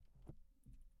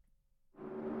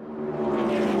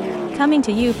Coming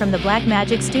to you from the Black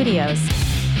Magic Studios.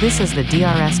 This is the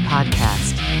DRS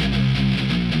podcast.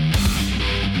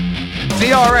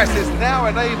 DRS is now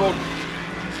enabled.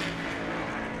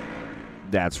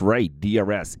 That's right,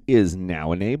 DRS is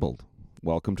now enabled.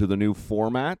 Welcome to the new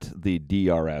format, the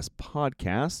DRS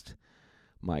podcast.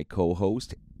 My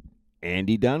co-host,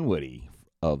 Andy Dunwoody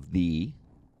of the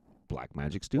Black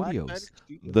Magic Studios,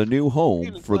 the new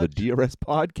home for the DRS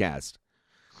podcast.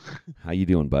 How you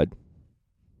doing, bud?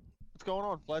 What's going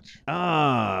on, Fletch?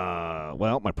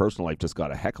 Well, my personal life just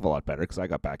got a heck of a lot better because I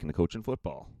got back into coaching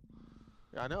football.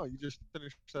 Yeah, I know. You just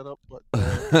finished set up, what, I'm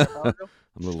a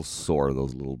little sore.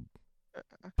 Those little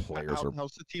players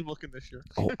How's the team looking this year?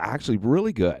 Actually,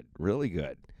 really good. Really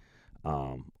good.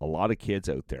 A lot of kids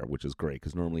out there, which is great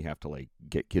because normally you have to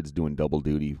get kids doing double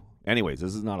duty. Anyways,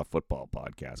 this is not a football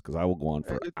podcast because I will go on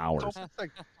for hours.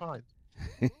 It's fine.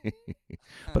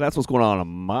 But that's what's going on in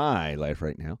my life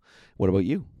right now. What about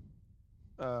you?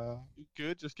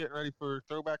 Good. Just getting ready for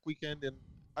throwback weekend in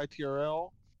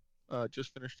ITRL.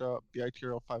 Just finished up the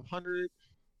ITRL 500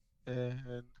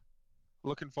 and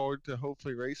looking forward to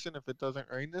hopefully racing if it doesn't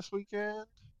rain this weekend.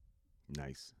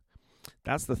 Nice.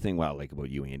 That's the thing I like about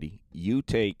you, Andy. You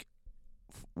take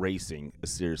racing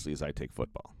as seriously as I take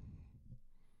football.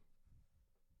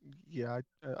 Yeah,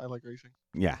 I like racing.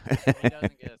 Yeah. He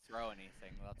doesn't get to throw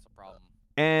anything. That's the problem.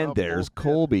 And there's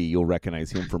Colby. You'll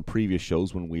recognize him from previous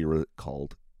shows when we were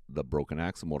called the Broken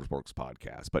Axle Motorsports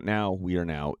podcast. But now we are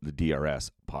now the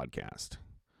DRS podcast.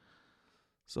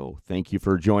 So thank you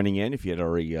for joining in. If you had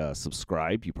already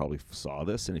subscribed, you probably saw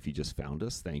this. And if you just found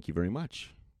us, thank you very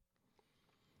much.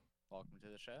 Welcome to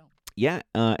the show. Yeah,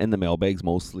 and the mailbags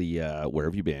mostly, where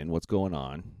have you been? What's going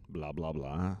on? Blah, blah,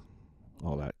 blah.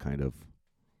 All that kind of.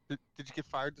 Did you get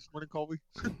fired this morning, Colby?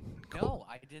 No,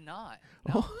 I did not.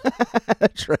 No. Oh,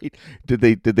 that's right. Did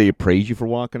they appraise you for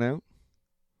walking out?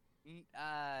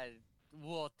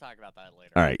 We'll talk about that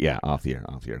later. All right, yeah, off the air,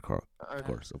 of course.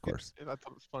 And I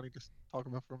thought it was funny just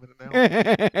talking about it for a minute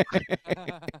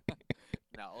now.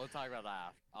 No, we'll talk about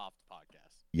that off the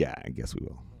podcast. Yeah, I guess we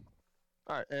will.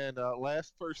 All right, and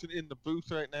last person in the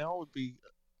booth right now would be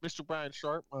Mr. Brian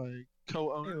Sharp, my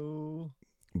co-owner. Hello.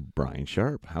 Brian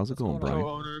Sharp, how's it going, Brian?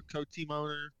 Co-owner, co-team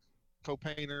owner,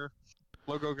 co-painter,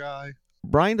 logo guy.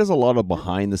 Brian does a lot of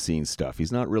behind-the-scenes stuff.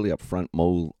 He's not really up front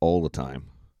all the time.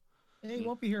 Yeah, you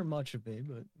won't be hearing much of me,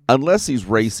 but Unless he's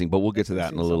racing, but we'll get to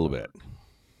that in a little bit.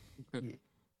 Yeah.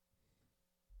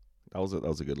 That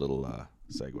was a good little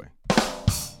segue.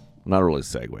 Not really a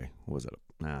segue. What was it?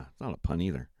 Nah, it's not a pun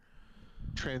either.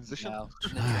 Transition? No,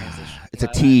 transition. It's a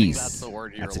I tease. think that's the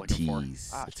word you're That's a looking for.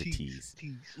 tease. It's a tease.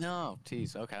 No,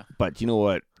 tease. Okay. But you know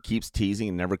what keeps teasing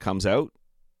and never comes out?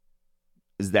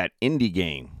 Is that indie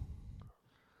game.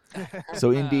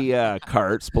 So Indy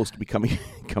Kart's supposed to be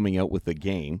coming out with the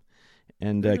game,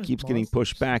 and keeps getting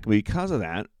pushed back. Because of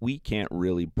that, we can't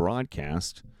really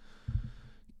broadcast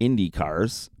Indy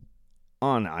cars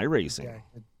on iRacing.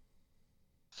 Yeah.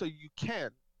 So you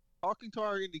can. Talking to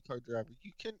our IndyCar driver,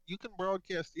 you can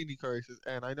broadcast IndyCar races,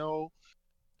 and I know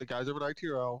the guys over at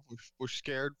ITRL were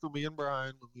scared for me and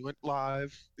Brian when we went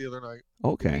live the other night.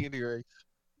 Okay. The Indy race.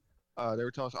 They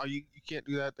were telling us, "Oh, you can't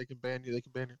do that. They can ban you.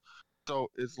 So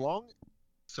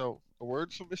the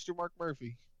words from Mr. Mark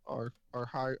Murphy, our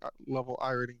high level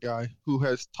iRating guy, who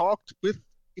has talked with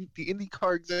the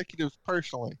IndyCar executives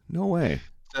personally. No way.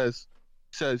 Says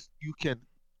you can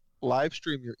live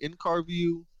stream your in-car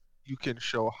view. You can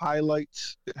show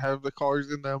highlights that have the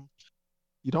cars in them.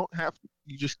 You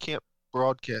just can't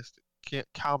broadcast it. Can't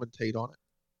commentate on it.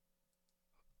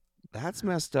 That's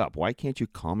messed up. Why can't you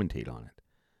commentate on it?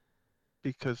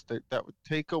 Because that would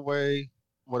take away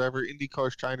whatever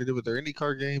IndyCar's trying to do with their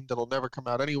IndyCar game that'll never come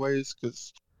out anyways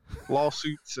because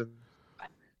lawsuits and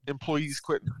employees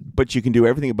quitting. But you can do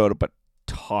everything about it but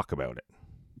talk about it.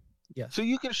 Yeah. So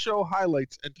you can show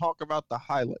highlights and talk about the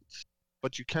highlights,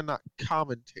 but you cannot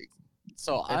commentate.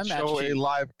 So And show a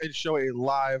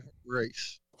live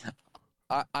race.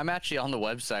 I'm actually on the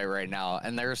website right now,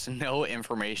 and there's no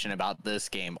information about this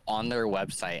game on their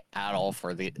website at all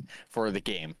for the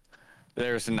game.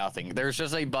 There's nothing. There's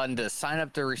just a button to sign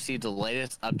up to receive the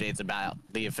latest updates about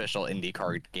the official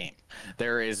IndyCar game.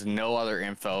 There is no other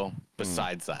info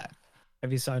besides that.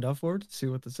 Have you signed up for it to see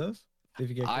what it says? If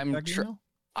you get kickback email?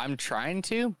 I'm trying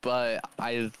to, but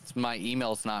my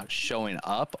email's not showing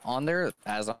up on there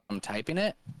as I'm typing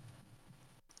it.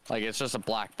 Like, it's just a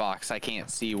black box. I can't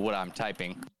see what I'm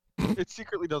typing. It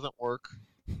secretly doesn't work.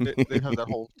 They have that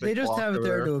whole thing. They just blocked have it over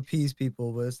there to appease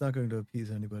people, but it's not going to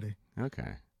appease anybody.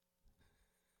 Okay.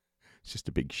 It's just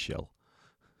a big shell.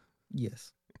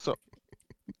 Yes. So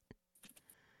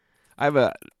I have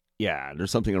a Yeah, there's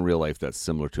something in real life that's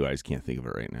similar to it. I just can't think of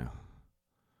it right now.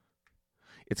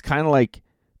 It's kind of like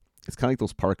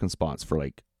those parking spots for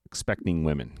like expecting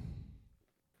women.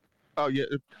 Oh yeah,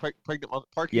 pregnant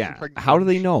parking. Yeah. Pregnant How do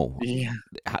they mothers. know? Yeah.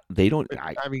 They don't.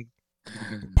 I mean,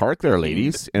 Park there,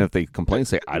 ladies, and if they complain,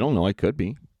 say, "I don't know. I could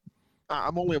be."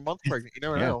 I'm only a month pregnant. You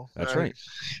never Yeah, know. that's right.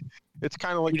 It's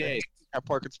kind of like Yeah. a handicap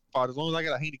parking spot. As long as I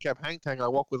got a handicap hang tag, I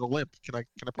walk with a limp. Can I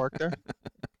park there?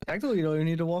 Technically, you don't even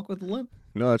need to walk with a limp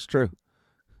No, that's true.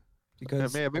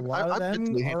 because man, a maybe lot of I'm them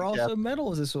mentally are also handicapped.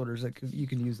 mental disorders that you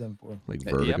can use them for. Like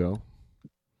Yep. vertigo.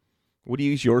 What do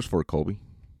you use yours for, Colby?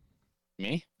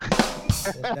 Me?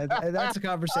 That's a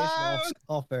conversation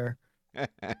off air.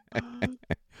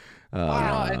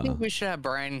 I think we should have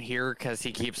Brian here because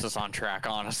he keeps us on track,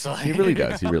 honestly. He really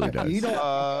does. He really does. You don't.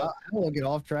 Uh, I don't get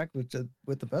off track with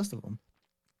the best of them.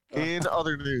 In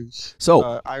other news,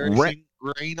 So, iRacing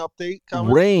rain update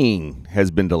coming. Rain has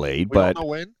been delayed, We but don't know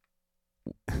when.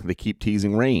 they keep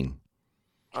teasing rain.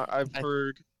 I've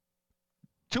heard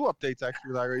 2 updates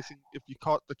actually with iRacing. If you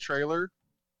caught the trailer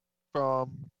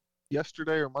from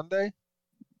yesterday or Monday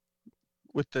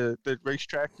with the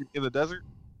racetrack in the desert,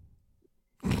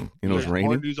 And it was there's more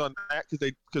raining. news on that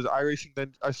because iRacing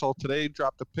then I saw today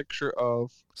dropped a picture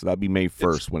of So that'd be May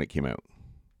 1st when it came out.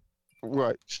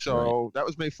 right. So that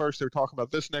was May 1st. They were talking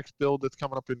about this next build that's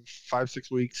coming up in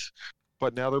 5-6 weeks,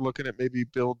 but now they're looking at maybe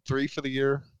build 3 for the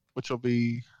year, which will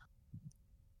be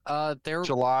There.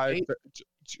 July,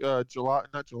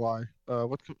 not July.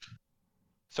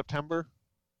 September.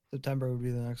 September would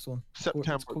be the next one.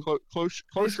 September. cool. Closer.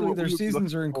 Basically, what their we would be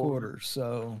seasons are in looking for. quarters,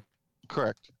 so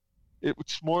Correct.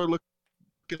 It's more looking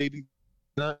at maybe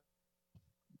that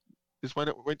is when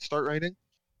it might start raining.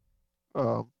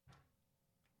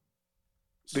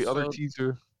 The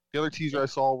other teaser I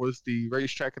saw was the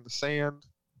racetrack in the sand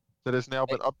that has now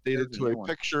been updated to a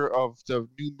picture of the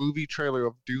new movie trailer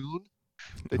of Dune.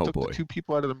 They Oh, took boy. the 2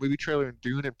 people out of the movie trailer in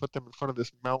Dune and put them in front of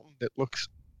this mountain that looks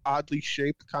oddly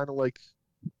shaped, kind of like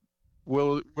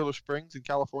Willow Springs in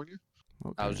California.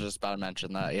 Okay. I was just about to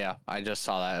mention that. Yeah, I just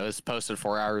saw that. It was posted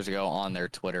 4 hours ago on their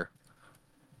Twitter.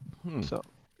 So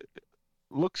it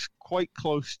looks quite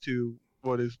close to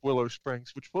what is Willow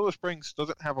Springs, which Willow Springs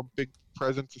doesn't have a big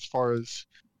presence as far as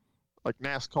like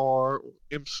NASCAR or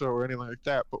IMSA or anything like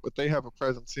that. But what they have a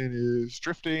presence in is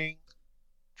drifting,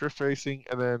 drift racing,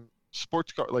 and then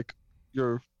sports car, like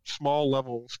your small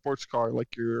level sports car,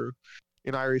 like your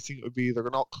in iRacing it would be the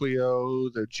Renault Clio,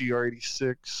 the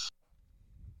GR86,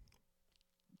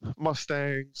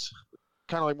 Mustangs,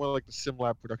 kind of like more like the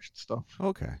SimLab production stuff.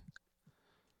 Okay.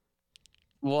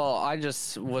 Well, I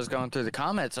just was going through the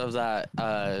comments of that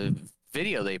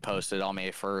video they posted on May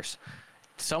 1st.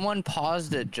 Someone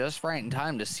paused it just right in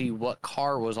time to see what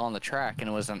car was on the track, and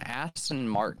it was an Aston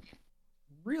Martin.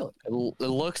 really, It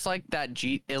looks like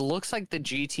it looks like the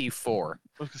GT4.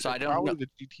 So I don't probably know.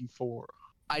 the GT4.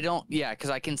 Yeah, because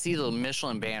I can see the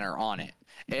Michelin banner on it.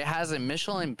 It has a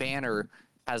Michelin banner,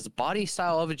 has the body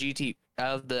style of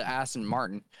the Aston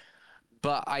Martin,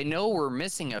 but I know we're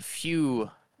missing a few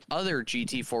other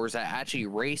GT4s that actually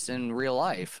race in real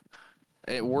life.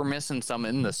 We're missing some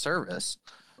in the service.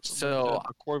 So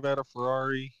a Corvette, a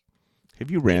Ferrari.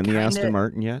 Have you ran the kinda- Aston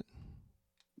Martin yet?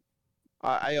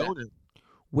 I own it.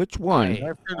 Which one? I-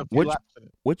 I've ridden a few laps in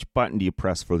it. Which button do you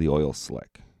press for the oil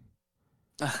slick?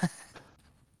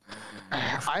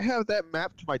 I have that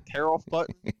mapped to my tear off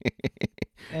button.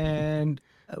 and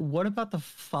what about the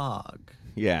fog?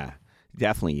 Yeah,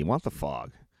 definitely. You want the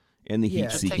fog and the Yeah.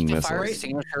 just heat-seeking take the fire missiles.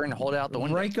 extinguisher and hold it out the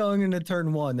window. Right going into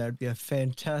turn 1, that'd be a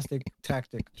fantastic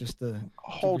tactic just to give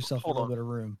Hold yourself a little on. bit of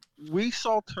room. We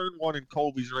saw turn 1 in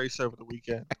Colby's race over the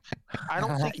weekend. I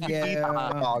don't think you need the Yeah.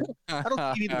 fog. I don't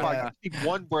think you need the fog. Yeah. You need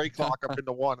one brake lock up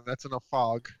into one, and that's enough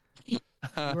fog.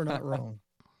 You're not wrong.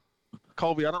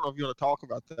 Colby, I don't know if you want to talk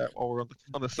about that while we're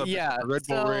on the subject Yeah, of the Red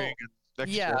Bull so- Ring and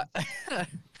next Yeah. year.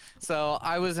 So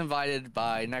I was invited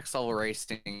by Next Level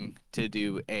Racing to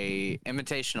do a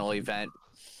invitational event,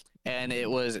 and it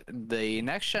was the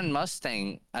next gen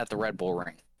Mustang at the Red Bull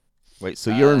Ring. Wait, so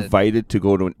you're Uh, invited to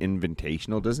go to an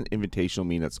invitational? Doesn't invitational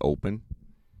mean it's open?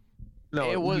 No, It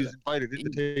he was- was invited,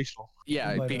 invitational.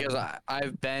 Yeah, But, because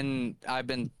I've been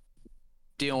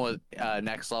dealing with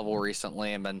Next Level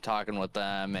recently and been talking with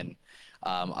them, and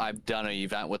I've done an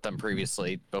event with them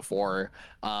previously before.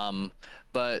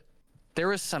 But there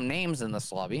was some names in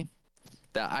this lobby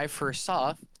that I first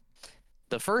saw.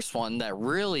 The first one that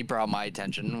really brought my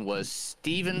attention was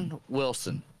Steven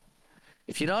Wilson.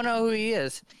 If you don't know who he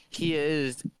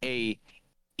is a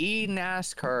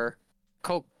eNASCAR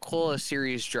Coca-Cola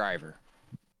Series driver.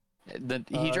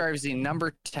 He drives the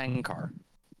number 10 car.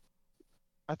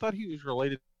 I thought he was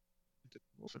related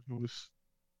Wilson who was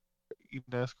eating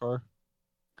NASCAR.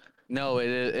 No, it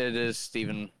is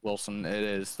Steven Wilson. It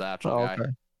is the actual guy. Okay.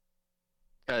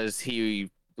 Because he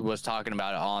was talking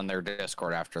about it on their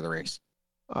Discord after the race.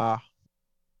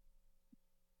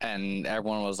 And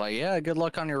everyone was like, yeah, good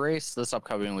luck on your race this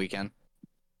upcoming weekend.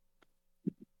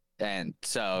 And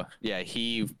so, yeah,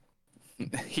 he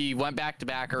went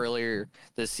back-to-back earlier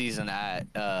this season at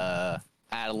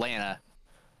Atlanta.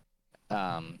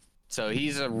 So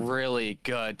he's a really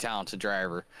good, talented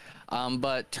driver.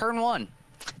 But turn one,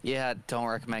 yeah, don't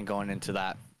recommend going into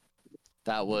that.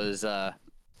 That was...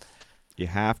 You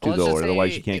have to go, or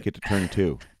otherwise you can't get to turn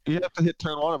 2. You have to hit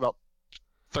turn 1 about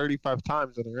 35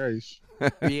 times in a race.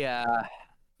 Yeah.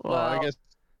 Well, I guess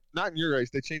not in your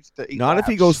race. They changed it to 8 Not laps.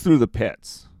 if he goes through the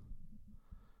pits.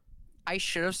 I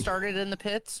should have started in the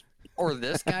pits, or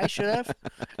this guy should have,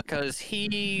 because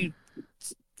he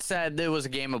said it was a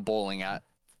game of bowling at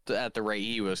the rate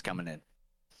he was coming in.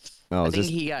 Oh, I think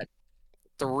he got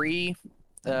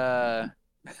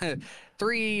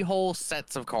 3 whole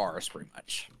sets of cars, pretty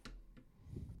much.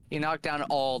 He knocked down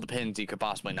all the pins he could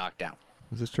possibly knock down.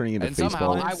 Is this turning into And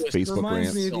somehow I was- Facebook Reminds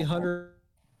rants? me of the 100.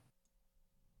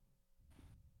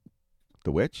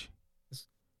 The which?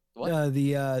 What?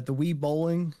 The Wii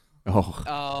bowling, Oh,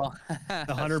 Oh, the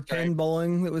 100 pin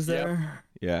bowling that was Yep. there.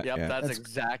 yeah. Yep, yeah. that's That's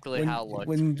exactly how it looked.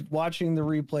 When watching the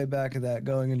replay back of that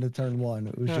going into turn 1,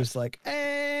 it was just like,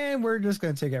 and we're just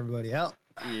gonna take everybody out.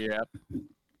 Yep.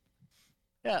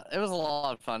 Yeah, it was a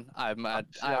lot of fun. I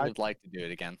would like to do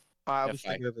it again. I If was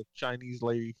thinking of the Chinese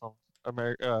lady from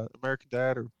American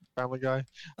Dad or Family Guy.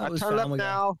 That I was turn left Family Guy.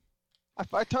 now.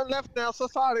 I turn left now. So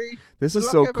sorry. This is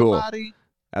Good so luck, cool. everybody.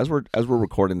 As we're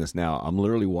recording this now, I'm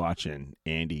literally watching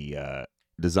Andy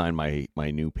design my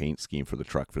new paint scheme for the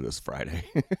truck for this Friday.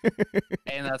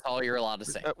 And that's all you're allowed to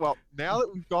say. Well, now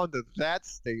that we've gone to that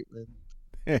statement,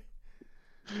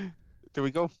 do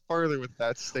we go further with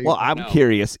that statement? Well, I'm No.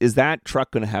 curious, is that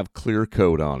truck going to have clear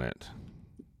coat on it?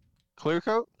 Clear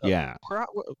coat? Yeah.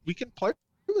 We can play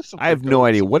with some. I have clear no coat.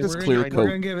 idea. What We're is gonna- clear We're coat?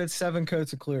 gonna give it 7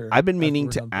 coats of clear. I've been after meaning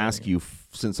we're to done ask painting you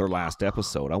since our last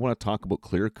episode. I want to talk about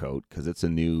clear coat because it's a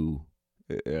new.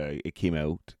 It came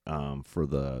out for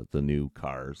the new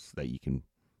cars that you can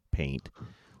paint.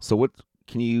 So what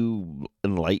can you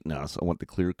enlighten us on what the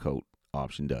clear coat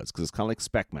option does? Because it's kind of like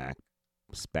spec map,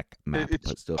 but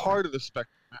It's still part of the spec.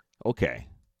 okay.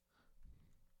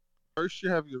 First, you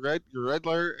have your red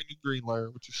layer and your green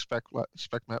layer, which is spec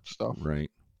map stuff,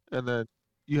 Right. and then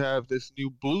you have this new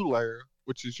blue layer,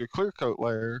 which is your clear coat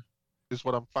layer, is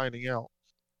what I'm finding out.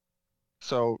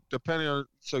 So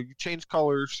so you change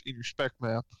colors in your spec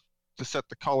map to set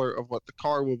the color of what the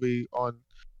car will be on.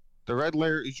 The red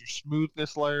layer is your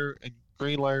smoothness layer, and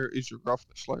green layer is your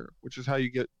roughness layer, which is how you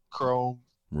get chrome,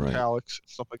 Right. metallics,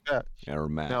 stuff like that. Yeah, or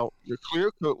matte. Now, your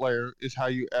clear coat layer is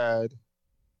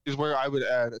where I would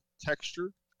add a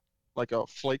texture, like a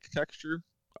flake texture,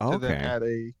 and then Okay. add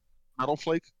a metal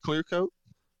flake clear coat.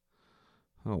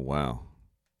 Oh wow.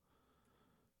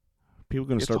 People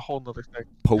going to It's a start whole nother thing.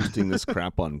 posting this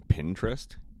crap on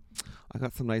Pinterest. I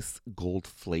got some nice gold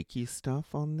flaky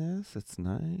stuff on this. It's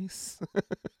nice.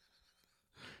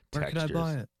 Where can I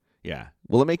buy it? Yeah.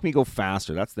 Will it make me go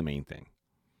faster? That's the main thing.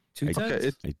 2 I- tenths?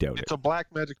 Okay, I doubt it's it. a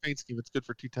black magic paint scheme. It's good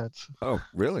for 2/10. Oh,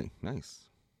 really? Nice.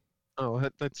 Oh,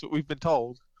 that's what we've been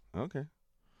told. Okay.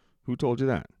 Who told you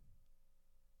that?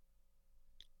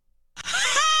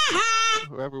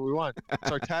 Whoever we want.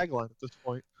 It's our tagline at this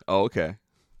point. Oh, okay.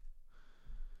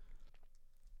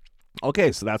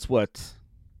 Okay, so that's what the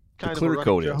Kind of a clear running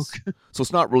coat joke. is. So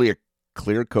it's not really a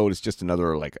clear coat. It's just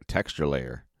another like a texture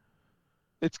layer.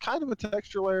 It's kind of a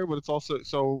texture layer, but it's also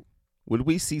so. Would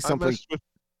we see I something?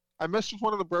 messed with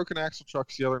one of the broken axle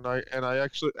trucks the other night, and I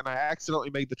accidentally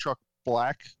made the truck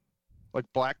black, like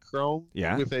black chrome,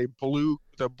 Yeah. with a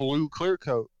blue clear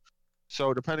coat.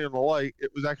 So depending on the light,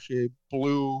 it was actually a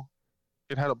blue.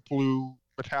 It had a blue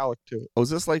metallic to it. Oh, is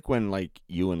this like when like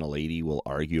you and a lady will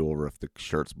argue over if the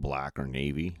shirt's black or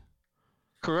navy?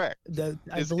 Correct.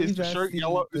 I Is believe the that's shirt the,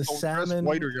 yellow? the Is the dress salmon.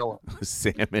 white or yellow? I believe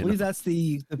Salmon. that's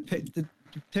the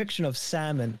depiction of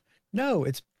salmon. No,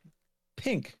 it's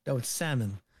pink. No, it's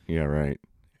salmon. Yeah, right.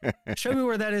 Show me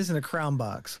where that is in a crown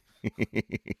box.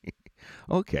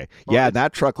 Okay. Well, Yeah, it's-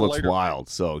 that truck it's a looks lighter wild.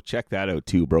 So check that out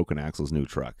too. Broken Axle's new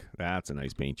truck. That's a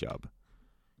nice paint job.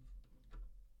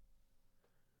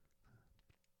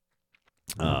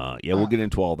 Yeah, we'll get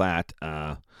into all that.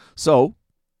 So,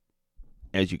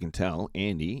 as you can tell,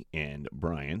 Andy and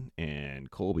Brian and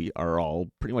Colby are all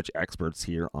pretty much experts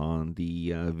here on the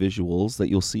visuals that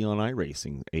you'll see on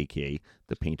iRacing, aka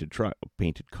the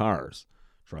painted cars,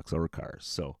 trucks over cars.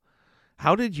 So,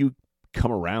 how did you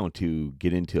come around to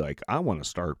get into like, I want to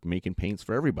start making paints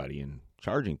for everybody and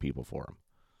charging people for them?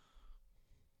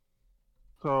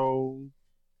 So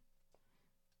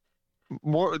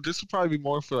this will probably be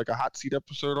more for like a hot seat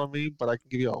episode on me, but I can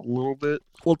give you a little bit.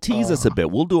 Well, tease us a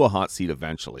bit. We'll do a hot seat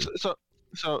eventually. So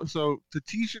to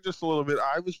tease you just a little bit,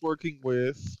 I was working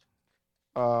with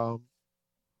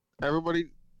everybody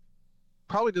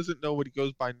probably doesn't know what he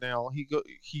goes by now. He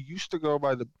used to go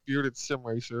by the Bearded Sim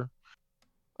Racer.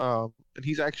 And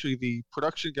he's actually the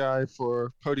production guy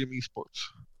for Podium Esports.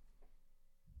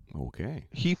 Okay.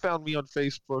 He found me on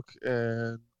Facebook,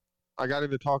 and I got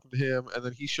into talking to him, and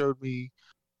then he showed me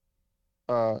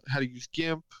how to use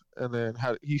GIMP, and then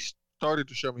he started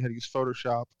to show me how to use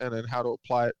Photoshop, and then how to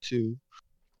apply it to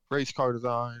race car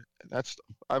design. And that's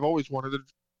I've always wanted to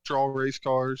draw race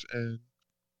cars, and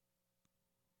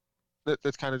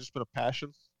that's kind of just been a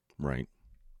passion. Right.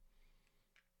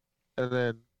 And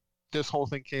then this whole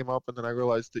thing came up, and then I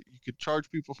realized that you could charge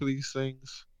people for these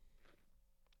things.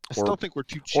 I still think we're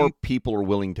too cheap. Or people are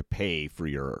willing to pay for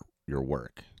your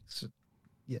work.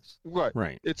 Yes.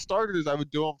 Right. It started as I would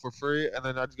do them for free, and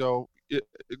then I'd go,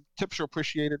 tips are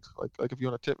appreciated. Like if you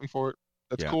want to tip me for it,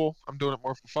 that's cool. I'm doing it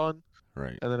more for fun.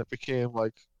 Right. And then it became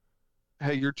like,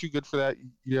 hey, you're too good for that.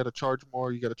 You got to charge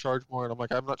more. You got to charge more. And I'm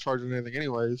like, I'm not charging anything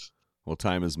anyways. Well,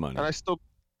 time is money. And I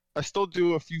still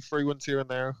do a few free ones here and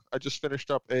there. I just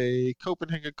finished up a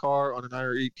Copenhagen car on an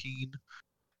IR18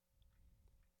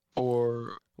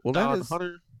 for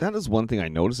that is one thing I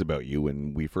noticed about you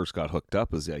when we first got hooked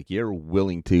up, is like you're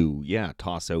willing to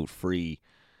toss out free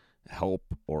help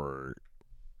or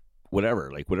whatever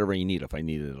you need. If I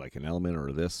needed like an element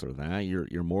or this or that,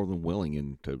 you're more than willing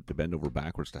and to bend over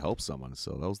backwards to help someone.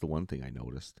 So that was the one thing I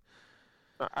noticed.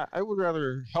 I would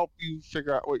rather help you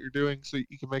figure out what you're doing so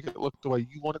you can make it look the way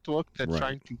you want it to look than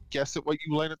trying to guess at what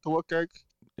you want it to look like.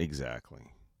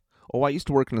 Exactly. Oh, I used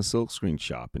to work in a silkscreen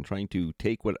shop, and trying to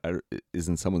take what is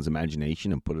in someone's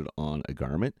imagination and put it on a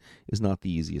garment is not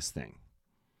the easiest thing.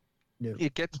 No.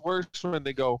 It gets worse when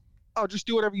they go, oh, just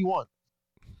do whatever you want.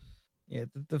 Yeah,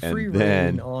 the free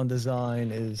reign on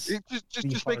design is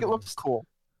just make it look cool.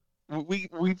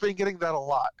 We've been getting that a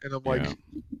lot, and I'm like,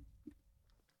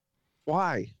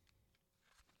 why?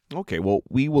 Okay, well,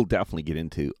 we will definitely get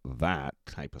into that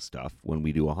type of stuff when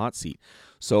we do a hot seat.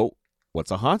 So, what's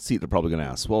a hot seat? They're probably going to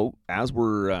ask. Well, as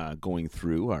we're going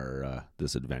through our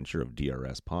this adventure of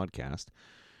DRS podcast,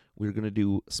 we're going to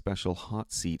do special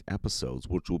hot seat episodes,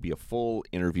 which will be a full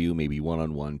interview, maybe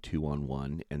 1-on-1,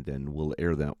 2-on-1, and then we'll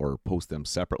air them or post them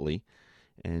separately,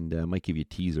 and might give you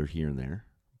a teaser here and there.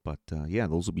 But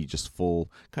those will be just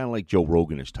full, kind of like Joe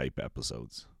Rogan-ish type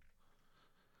episodes.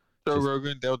 Joe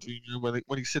Rogan, Dale Jr.,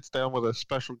 when he sits down with a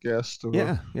special guest.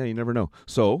 Yeah, you never know.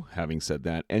 So, having said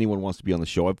that, anyone wants to be on the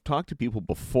show. I've talked to people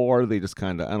before. They just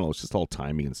kind of, I don't know, it's just all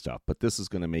timing and stuff. But this is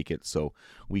going to make it so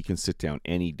we can sit down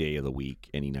any day of the week,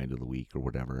 any night of the week, or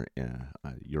whatever,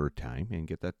 your time, and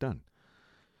get that done.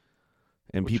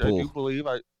 And Which people, I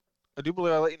do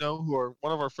believe I let you know who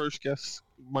one of our first guests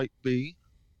might be,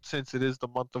 since it is the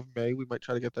month of May. We might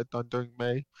try to get that done during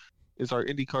May. Is our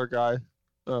IndyCar guy,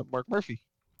 Mark Murphy.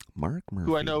 Mark Murphy.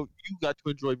 Who I know you got to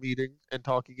enjoy meeting and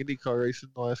talking IndyCar racing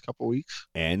the last couple of weeks.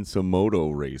 And some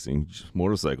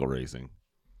motorcycle racing.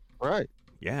 Right.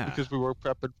 Yeah. Because we were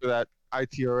prepping for that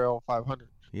ITRL 500.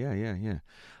 Yeah.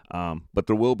 But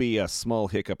there will be a small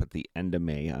hiccup at the end of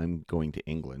May. I'm going to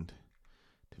England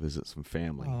to visit some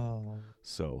family. Oh.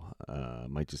 So I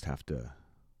might just have to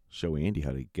show Andy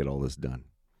how to get all this done.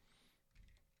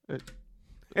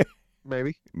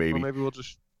 Maybe. Maybe. Or maybe we'll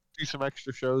just do some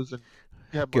extra shows and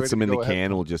get some in the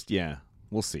can. We'll just,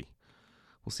 we'll see.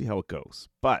 We'll see how it goes.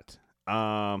 But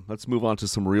let's move on to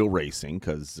some real racing,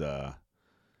 because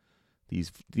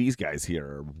these guys here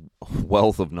are a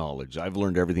wealth of knowledge. I've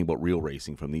learned everything about real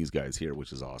racing from these guys here,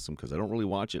 which is awesome, because I don't really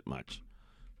watch it much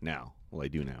now. Well, I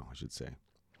do now, I should say.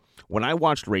 When I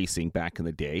watched racing back in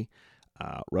the day,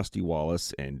 Rusty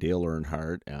Wallace and Dale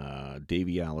Earnhardt,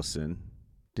 Davey Allison,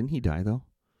 didn't he die though?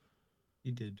 He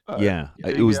did.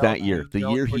 It was that year. The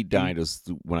year he died is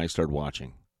when I started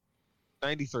watching.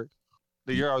 93.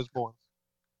 The year I was born.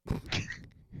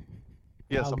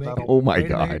 Yes, I'm not old. Oh my God!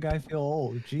 God! Make a guy feel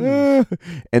old. Jeez.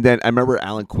 And then I remember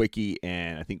Alan Quickie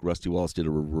and I think Rusty Wallace did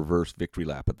a reverse victory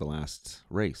lap at the last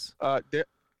race.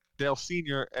 Dale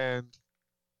Sr. and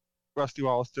Rusty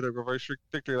Wallace did a reverse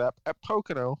victory lap at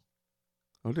Pocono.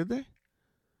 Oh, did they?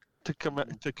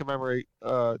 To commemorate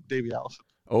Davey Allison.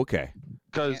 Okay.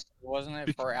 Because wasn't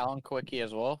it for Alan Quickie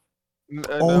as well?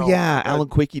 No, Alan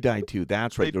Quickie died too.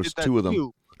 That's right. There's two of them,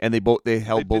 too. and they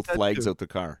held both flags out the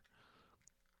car.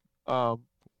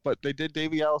 But they did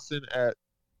Davey Allison at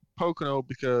Pocono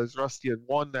because Rusty had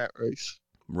won that race,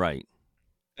 Right.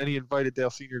 and he invited Dale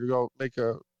Sr. to go make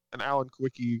an Alan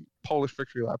Kwiecki Polish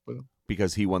victory lap with him.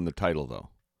 Because he won the title, though.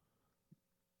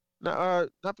 No,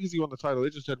 not because he won the title. They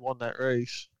just had won that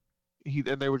race.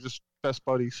 And they were just best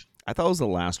buddies. I thought it was the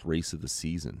last race of the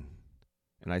season,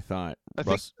 and I thought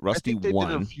Rusty I think they won.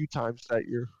 did it a few times that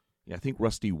year. Yeah, I think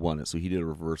Rusty won it, so he did a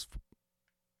reverse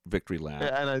victory lap.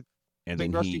 Yeah, and I and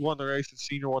think then Rusty won the race and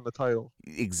Senior won the title.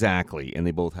 Exactly, and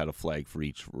they both had a flag for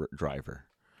each driver.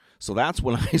 So that's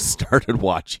when I started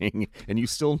watching, and you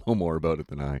still know more about it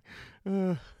than I.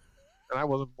 And I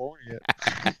wasn't born yet.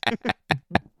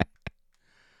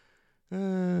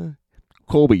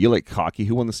 Colby, you like hockey.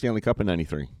 Who won the Stanley Cup in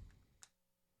 '93?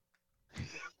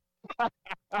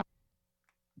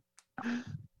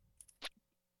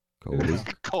 Colby.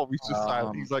 Colby's just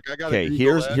silent. He's like, I got to Okay,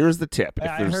 here's the tip. If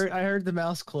I there's- heard the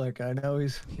mouse click. I know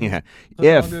he's Yeah. put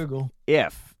it on Google.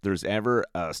 If there's ever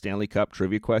a Stanley Cup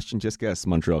trivia question, just guess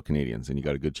Montreal Canadiens, and you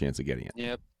got a good chance of getting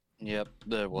it. Yep.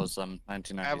 There was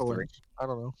 1993. Avalanche. I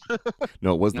don't know.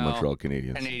 No, it was the No. Montreal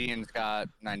Canadiens. Canadians got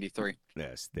 93.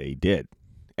 Yes, they did.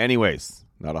 Anyways,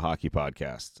 not a hockey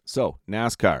podcast. So,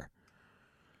 NASCAR.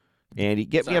 Andy,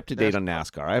 get me up to date on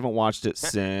NASCAR. I haven't watched it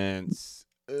since,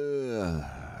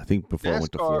 I think before I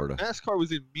went to Florida. NASCAR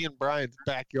was in me and Brian's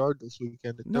backyard this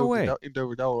weekend in No way. in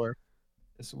Dover, Delaware.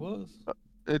 Yes, it was.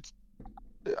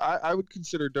 I would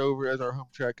consider Dover as our home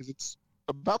track because it's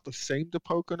about the same to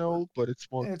Pocono, but it's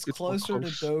more. It's more closer to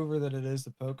close. Dover than it is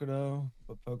to Pocono,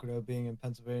 but Pocono being in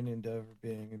Pennsylvania and Dover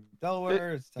being in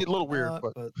Delaware, it's a little definitely weird,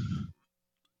 not,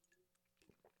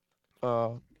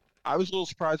 but I was a little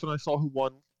surprised when I saw who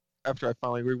won after I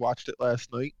finally rewatched it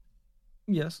last night,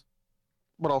 yes.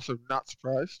 but also not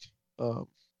surprised. Martin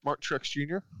Truex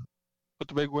Jr. with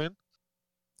the big win.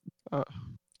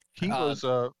 He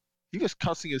was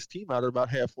cussing his team out at about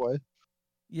halfway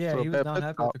Yeah, for a he was bad not pit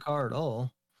happy stop. with the car at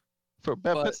all. for a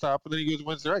bad But- pit stop, and then he goes and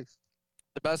wins the race.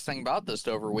 The best thing about this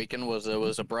Dover weekend was it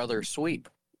was a brother sweep.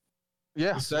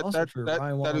 Yeah, This is that awesome that for that,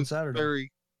 Ryan won that on is Saturday.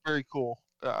 very very cool.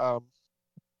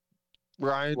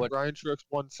 Ryan What- Truex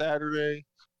won Saturday.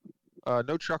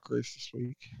 No truck race this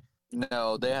week.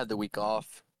 No, they had the week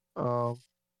off.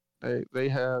 They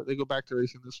go back to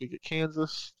racing this week at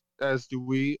Kansas, as do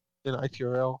we in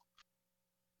ITRL.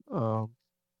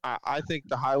 I think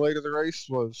the highlight of the race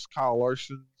was Kyle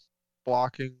Larson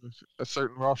blocking a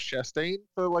certain Ross Chastain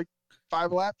for like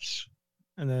 5 laps.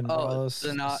 And then Oh, Ross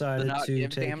the not decided to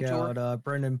give take damn tour? out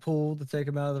Brendan Poole to take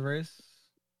him out of the race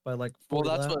by like 40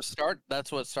 Well, that's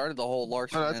laps. what started the whole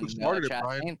Larson that's what and started it,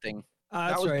 Brian. Chastain thing.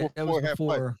 That's that was right. That before was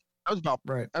halfway. before.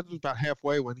 That was about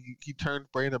halfway when he turned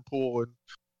Brandon Poole went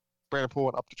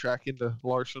up the track into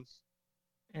Larson.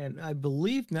 And I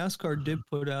believe NASCAR did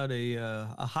put out a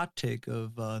hot take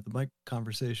of the mic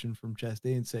conversation from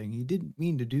Chastain saying he didn't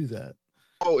mean to do that.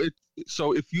 Oh,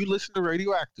 so if you listen to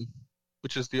Radioactive,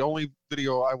 which is the only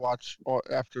video I watch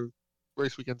after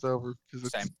race weekend's over because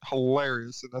it's Same.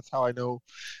 hilarious, and that's how I know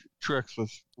Truex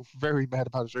was very mad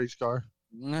about his race car,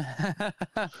 and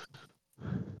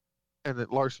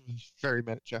that Larson was very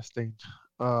mad at Chastain.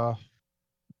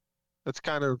 That's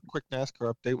kind of a quick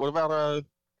NASCAR update. What about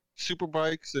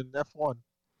Superbikes and F1?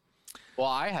 Well,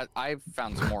 I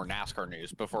found some more NASCAR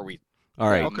news before we. All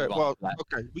right. Okay, move on well, to that.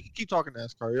 okay, we can keep talking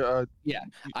NASCAR. Yeah,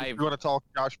 you want to talk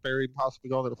Josh Berry possibly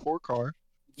going to the 4 car?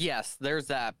 Yes, there's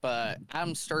that. But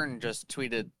Adam Stern just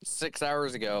tweeted 6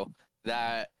 hours ago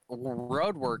that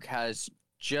road work has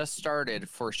just started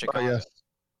for Chicago. Yes,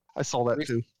 I saw that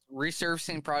too.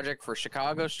 Resurfacing project for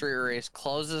Chicago Street Race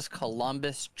closes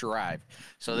Columbus Drive.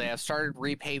 So they have started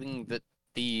repaving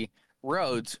the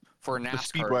roads for NASCAR.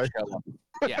 speedway. to show up.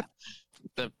 Yeah,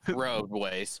 the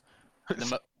roadways.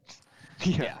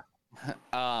 Yeah.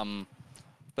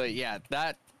 But yeah,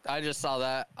 that I just saw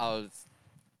that.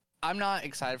 I'm not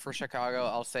excited for Chicago.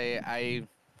 I'll say I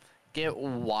get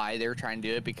why they're trying to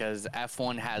do it because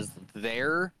F1 has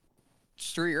their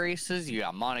street races. You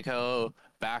got Monaco,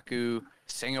 Baku,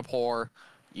 Singapore.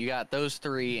 You got those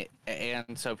 3,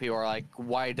 and so people are like,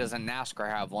 why doesn't NASCAR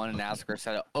have one? And NASCAR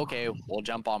said, okay, we'll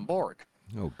jump on board.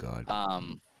 Oh God.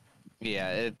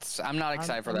 Yeah, I'm not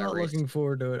excited for that I'm not race. looking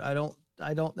forward to it. I don't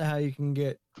know how you can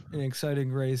get an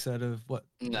exciting race out of what?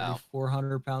 No.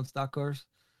 400-pound stock cars.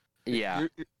 Yeah,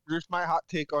 Here's my hot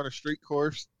take on a street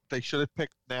course. They should have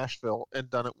picked Nashville and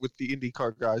done it with the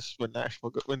IndyCar guys when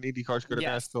the Indy cars go to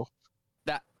Yes. Nashville.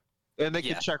 That- And they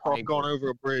yes, could check I off agree. going over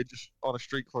a bridge on a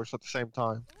street course at the same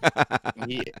time.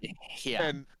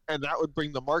 yeah. And that would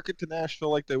bring the market to Nashville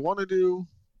like they want to do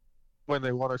when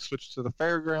they want to switch to the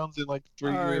fairgrounds in like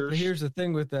 3 All right, years. but here's the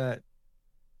thing with that.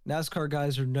 NASCAR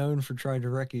guys are known for trying to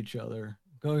wreck each other.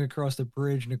 going across the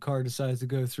bridge and a car decides to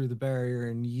go through the barrier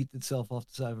and yeet itself off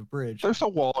the side of a bridge. There's a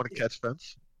wall and a catch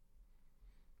fence.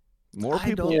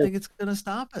 I don't think it's gonna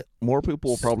stop it. More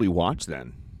people will probably watch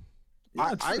then.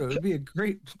 Yeah, true. It'd be a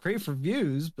great for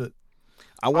views, but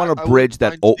I want a bridge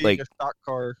that like a stock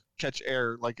car catch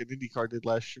air like an Indy car did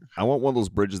last year. I want one of those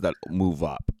bridges that move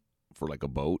up for like a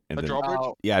boat and A then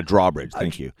drawbridge? Yeah, drawbridge.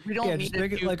 Thank you. We don't need just to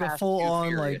make it do like a Fast full and on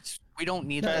Furious. We don't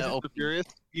need Fast to and Furious.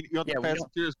 You want the Fast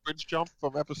and Furious bridge jump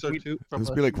from episode 2? This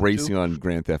would be like racing on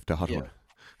Grand Theft Auto.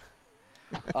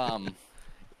 Yeah.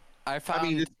 I found. I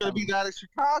mean, it's gonna be that in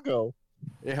Chicago.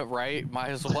 Yeah, right. Might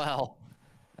as well.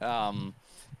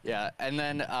 Yeah, and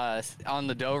then on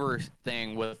the Dover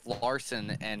thing with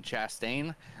Larson and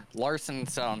Chastain, Larson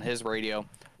said on his radio,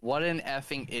 "What an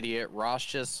effing idiot! Ross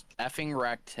just effing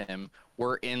wrecked him.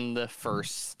 We're in the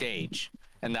first stage."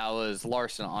 And that was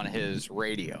Larson on his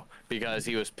radio because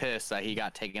he was pissed that he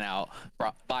got taken out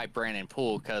by Brandon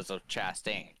Poole because of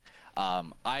Chastain.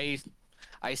 I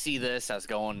see this as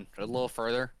going a little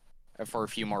further for a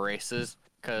few more races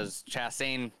because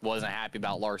Chastain wasn't happy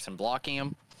about Larson blocking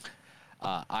him.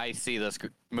 I see this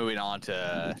moving on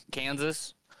to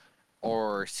Kansas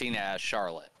or seen as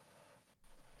Charlotte,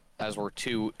 as we're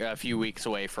a few weeks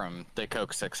away from the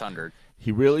Coke 600.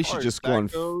 He really should just go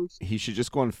on. He should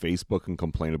just go on Facebook and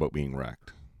complain about being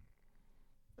wrecked.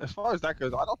 As far as that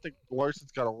goes, I don't think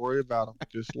Larson's got to worry about him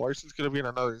because Larson's going to be in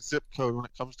another zip code when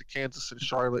it comes to Kansas and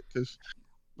Charlotte because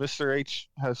Mr. H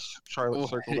has Charlotte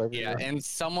circled everywhere. Yeah, and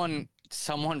someone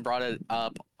brought it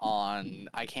up on,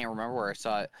 I can't remember where I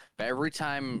saw it, but every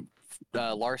time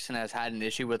Larson has had an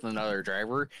issue with another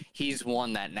driver, he's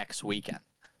won that next weekend.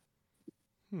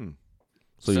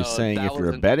 So you're saying if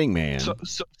you're a betting man.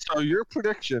 So your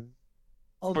prediction.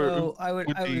 Although I would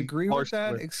agree with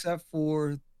that, except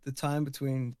for the time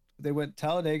between they went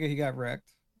Talladega, he got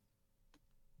wrecked.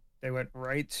 They went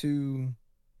right to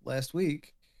last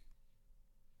week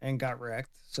and got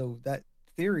wrecked. So that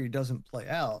theory doesn't play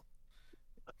out.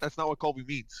 That's not what Colby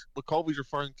means. What Colby's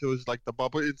referring to is like the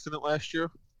Bubba incident last year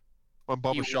when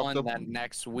Bubba shoved him. That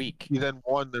next week. He then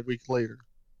won the week later.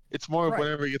 It's more of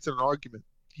whenever he gets in an argument,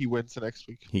 he wins the next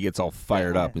week. He gets all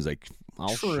fired up. He's like, I'll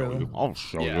show you. I'll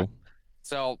show you.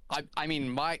 So, I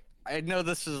mean, I know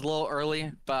this is a little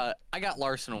early, but I got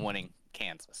Larson winning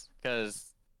Kansas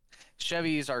because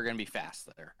Chevys are going to be fast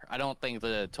there. I don't think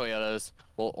the Toyotas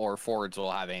or Fords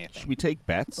will have anything. Should we take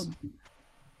bets?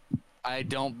 I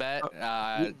don't bet.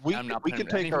 We I'm can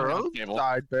take our own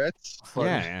side bets.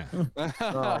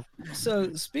 Yeah.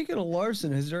 So speaking of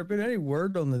Larson, has there been any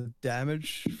word on the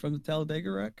damage from the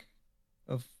Talladega wreck?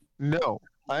 No,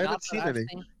 I haven't seen any.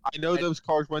 I know those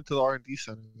cars went to the R&D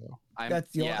center though.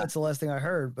 That's the last thing I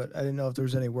heard, but I didn't know if there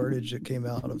was any wordage that came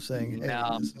out of saying, hey,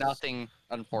 no, nothing.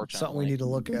 Unfortunately, something we need to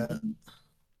look at.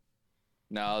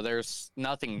 No, there's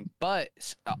nothing. But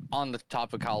on the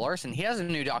topic of Kyle Larson, he has a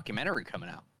new documentary coming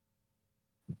out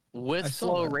with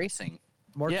Flow Racing.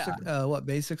 March,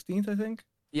 May 16th, I think?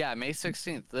 Yeah, May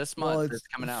 16th. This month it's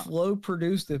coming out. Flow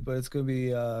produced it, but it's going to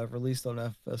be released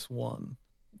on FS1.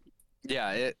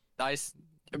 Yeah,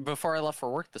 before I left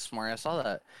for work this morning, I saw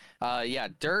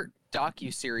that. Dirt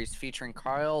docu-series featuring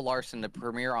Kyle Larson to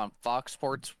premiere on Fox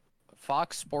Sports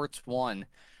 1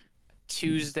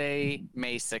 Tuesday,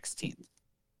 May 16th.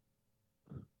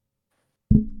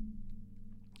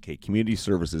 Okay, community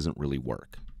service isn't really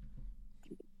work.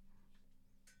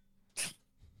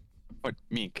 What do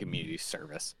you mean community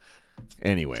service?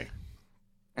 Anyway.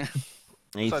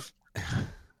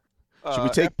 Should we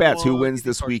take bets? Who wins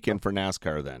this weekend for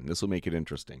NASCAR then? This will make it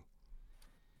interesting.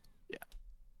 Yeah.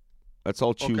 Let's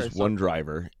all choose one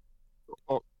driver.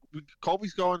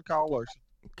 Colby's going Kyle Larson.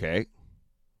 Okay.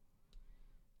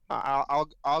 I'll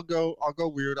go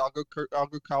weird. I'll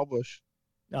go Kyle Busch.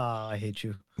 I hate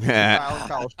you. Kyle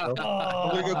show. I'm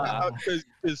gonna go Kyle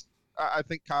because I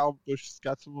think Kyle Busch's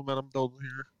got some momentum building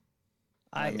here.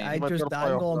 I'm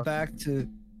going back to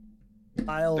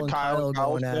Kyle and Kyle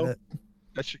going at it.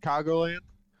 At Chicagoland?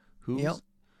 Who's? Yep.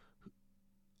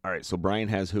 All right, so Brian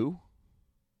has who?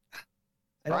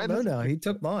 I don't know now. He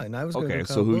took mine. I was going to go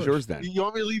Kyle so who's Busch. yours then? You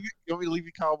want me to leave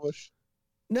you Kyle Busch?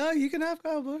 No, you can have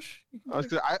Kyle Busch.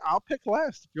 I'll pick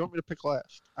last. If you want me to pick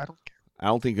last, I don't care. I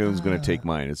don't think anyone's going to take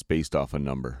mine. It's based off a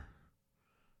number.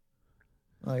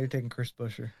 Oh, you're taking Chris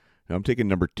Buescher. No, I'm taking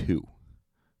number 2.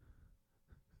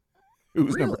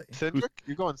 Who's really? Cindric?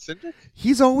 You're going Cindric?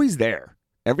 He's always there.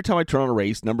 Every time I turn on a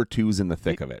race, number 2 is in the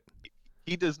thick of it.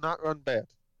 He does not run bad.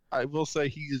 I will say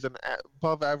he is an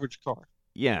above average car.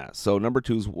 Yeah, so number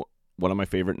 2 is one of my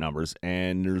favorite numbers,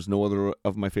 and there's no other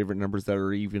of my favorite numbers that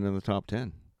are even in the top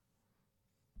 10.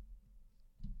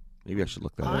 Maybe I should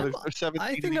look that I'm- up.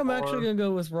 I think I'm actually going to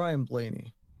go with Ryan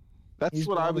Blaney. That's He's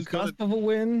what been I on the was going cusp of a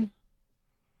win.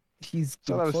 He's That's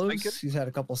what I been was close. thinking. He's had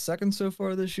a couple seconds so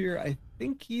far this year. I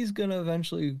think he's going to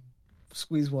eventually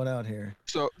squeeze one out here.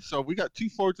 So we got 2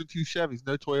 Fords and 2 Chevys,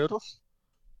 no Toyotas,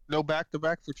 no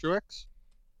back-to-back for Truex.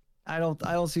 I don't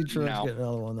see Truex No. getting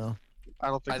another one though. I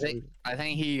don't think I so think either. I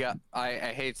think he got. I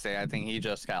hate to say, I think he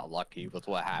just got lucky with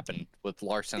what happened with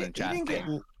Larson and He didn't get-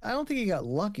 Chastain. I don't think he got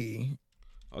lucky.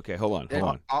 Okay, hold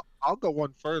on. I'll go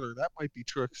one further. That might be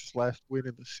Truex's last win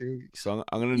in the series. So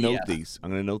I'm going to note Yes. these. I'm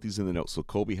going to note these in the notes. So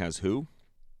Colby has who?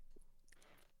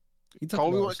 He took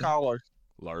Colby went Larson. Kyle Larson.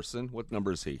 Larson. What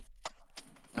number is he?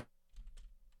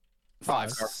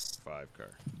 5 car. 5 car.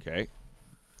 Okay.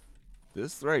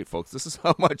 This right, folks. This is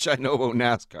how much I know about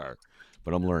NASCAR,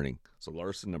 but I'm learning. So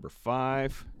Larson, number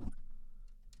 5.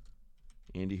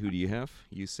 Andy, who do you have?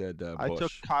 You said Busch. I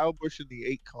took Kyle Busch in the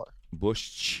 8 car.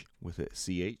 Busch with a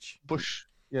CH. Busch.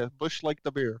 Yeah, Busch like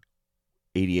the beer.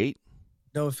 88.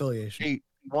 No affiliation. 8.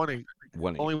 1-8.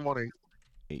 1 Only 1-8.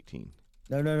 18.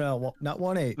 No, not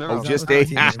 1-8. No, Oh, no, just no, 8.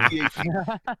 He used to be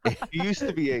 18. He used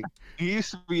to be 8. He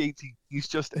used to be 18. He's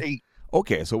just 8.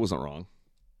 Okay, so it wasn't wrong.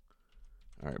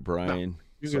 All right, Brian.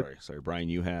 you're Sorry, Brian.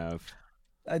 You have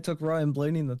I took Ryan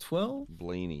Blaney in the 12.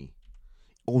 Blaney.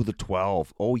 Oh, the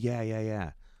 12. Oh,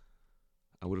 yeah.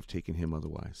 I would have taken him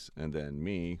otherwise. And then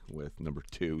me with number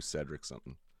 2, Cedric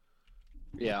something.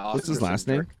 Yeah. What's his Oscar last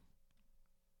Cindric. name?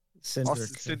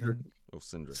 Cindric. Cindric. Oh,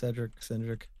 Cindric. Cedric.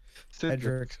 Cindric.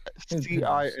 Cedric.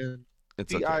 C-I-N.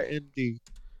 It's okay. C-I-N-D.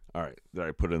 All right, that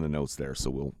I put in the notes there, so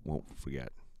we won't forget.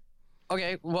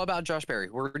 Okay, what about Josh Berry?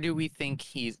 Where do we think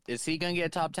is he gonna get a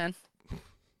top 10?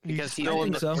 Because he's still in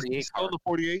in the so. 48 He's still car. in the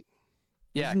 48. He's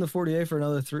Yeah, in the 48 for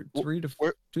another 2 to 3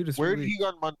 Where did weeks. he go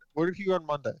on Monday? Where did he go on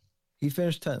Monday? He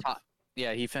finished 10th.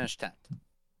 yeah, he finished 10th.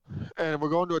 And we're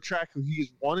going to a track who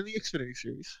he's won in the Xfinity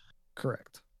Series.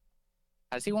 Correct.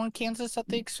 Has he won Kansas at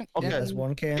the Okay. He has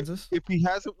won Kansas. If he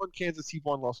hasn't won Kansas, he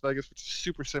won Las Vegas, which is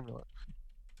super similar.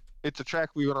 It's a track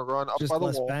we're going to run up Just by the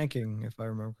less wall. banking, if I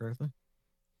remember correctly.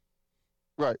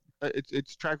 Right. It's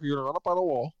a track we're going to run up by the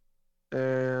wall.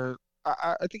 And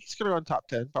I think he's going to run top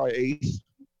 10, probably 8th.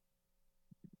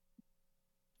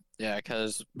 Yeah,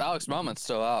 because Alex Moment's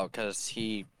still out because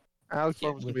he. Alex Yeah,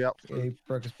 Bowman's going to be out. Yeah, he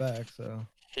broke his back, so.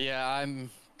 Yeah, I'm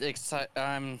excited.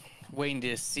 I'm waiting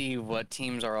to see what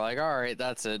teams are like. All right,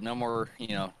 that's it. No more.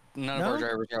 None of our No.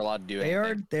 drivers are allowed to do They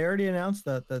anything. already announced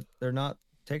that they're not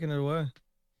taking it away.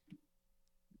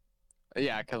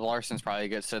 Yeah, because Larson's probably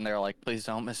good sitting there like, please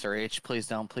don't, Mr. H. Please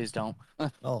don't. Please don't.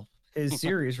 Oh, his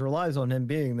series relies on him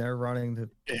being there running to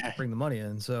Yeah. bring the money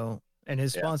in. So, and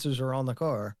his Yeah. sponsors are on the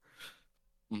car.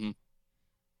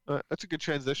 That's a good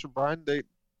transition, Brian. Did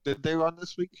they run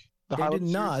this week? They Highland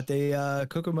did Series? not. They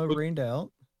Kokomo rained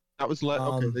out. That was okay.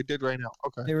 Um, They did rain out.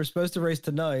 Okay. They were supposed to race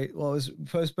tonight. Well, it was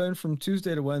postponed from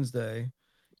Tuesday to Wednesday.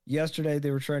 Yesterday,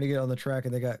 they were trying to get on the track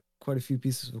and they got quite a few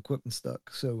pieces of equipment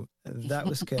stuck. So that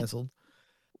was canceled.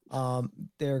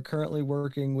 They're currently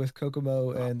working with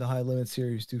Kokomo and the High Limit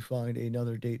Series to find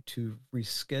another date to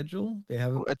reschedule. They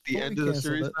haven't At the fully end of the canceled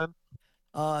series, it.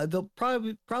 then. They'll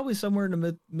probably somewhere in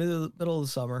the middle of the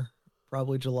summer,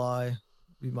 probably July,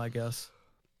 be my guess.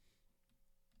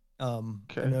 I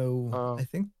Okay. know.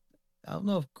 I don't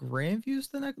know if Grandview's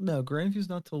the next. No, Grandview's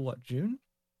not till what, June?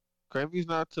 Grandview's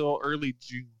not till early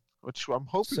June, which I'm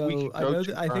hoping we So can I go know.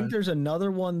 to. I think Brian. there's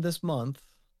another one this month.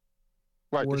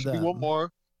 Right. for There should be one them.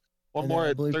 more. One and more then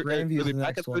I at believe Grandview's Are they the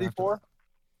back next at one after 34?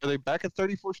 that. Are they back at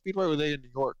 34 Speedway, or are they in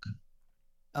New York?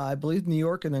 I believe New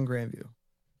York and then Grandview.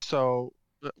 So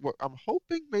I'm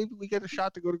hoping maybe we get a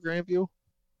shot to go to Grandview.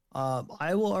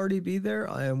 I will already be there.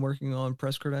 I am working on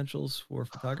press credentials for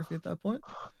photography at that point.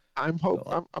 I'm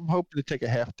hoping to take a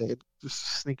half day,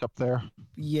 just sneak up there.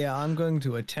 Yeah, I'm going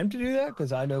to attempt to do that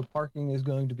because I know parking is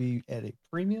going to be at a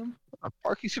premium.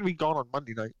 Parky's gonna be gone on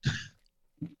Monday night.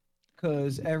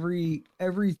 Because every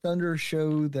Thunder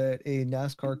show that a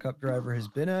NASCAR Cup driver has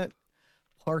been at,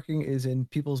 parking is in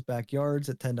people's backyards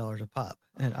at $10 a pop,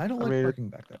 and I don't like mean, parking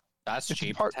back there. That's It's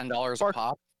cheap. park- $10 a park-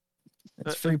 pop.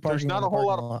 It's free There's parking. not in a the whole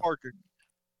lot parking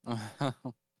of lot.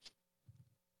 parking.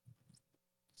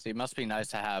 See, it must be nice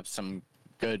to have some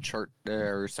good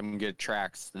some good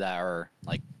tracks that are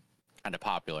like kind of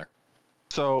popular.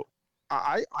 So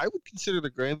I would consider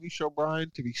the Grandview show, Brian,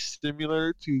 to be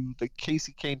similar to the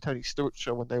Casey Kane Tony Stewart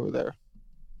show when they were there.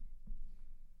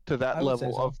 To that I would say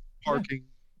level so. of parking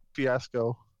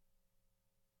fiasco.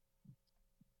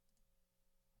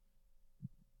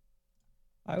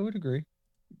 I would agree.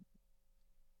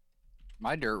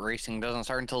 My dirt racing doesn't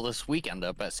start until this weekend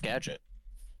up at Skagit.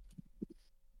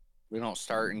 We don't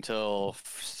start until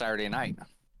Saturday night.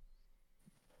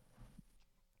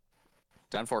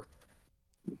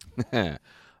 10-4.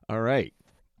 All right.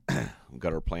 We've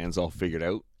got our plans all figured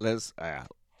out.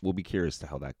 We'll be curious to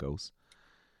how that goes.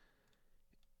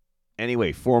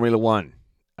 Anyway, Formula One.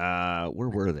 Where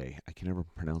were they? I can never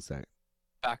pronounce that.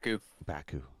 Baku.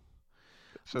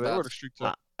 So they were the street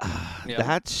zone. Yeah.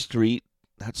 That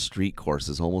street course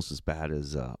is almost as bad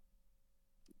as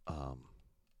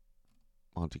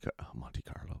Monte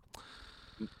Carlo.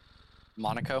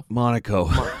 Monaco.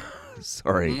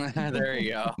 Sorry. There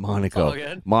you go. Monaco.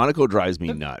 Monaco drives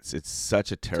me nuts. It's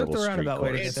such a terrible Took the street roundabout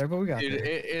way to course. get there, but we got Dude, there.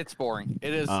 it's boring.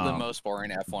 It is the most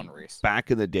boring F1 race.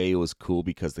 Back in the day, it was cool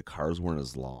because the cars weren't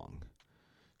as long.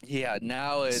 Yeah,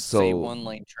 now it's So- a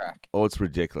one-lane track. Oh, it's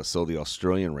ridiculous. So the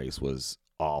Australian race was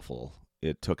awful.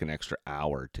 It took an extra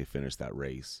hour to finish that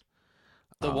race.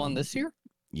 The one this year?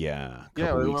 Yeah. Yeah,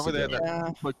 couple weeks remember they had ago.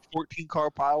 that like 14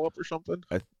 car pileup or something?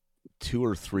 2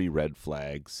 or 3 red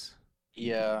flags.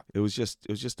 Yeah. It was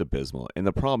just abysmal. And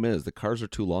the problem is the cars are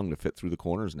too long to fit through the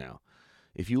corners now.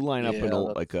 If you line up an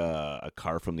old, like a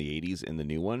car from the 80s and the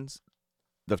new ones,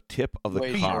 the tip of the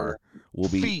Way car will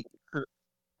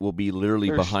be literally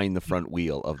behind the front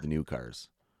wheel of the new cars.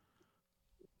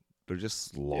 They're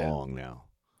just long now.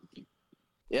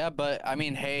 Yeah, but I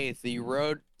mean, hey,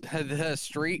 the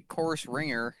street course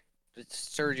ringer,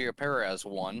 Sergio Perez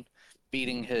won,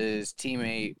 beating his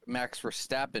teammate Max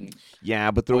Verstappen. Yeah,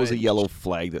 but there was a Which- yellow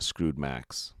flag that screwed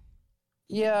Max.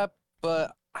 Yeah,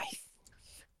 but I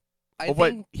But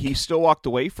think he still walked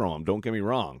away from him. Don't get me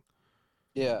wrong.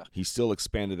 yeah. He still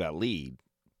expanded that lead,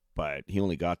 but he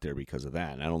only got there because of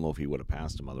that. And I don't know if he would have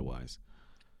passed him otherwise.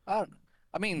 I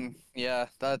mean, yeah,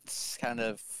 that's kind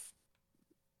of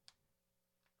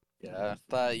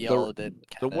that yellow did.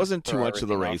 There kinda wasn't too throw much of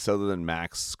the everything race other than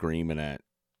Max screaming at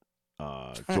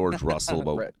George Russell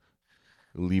about Right.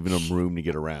 leaving him room to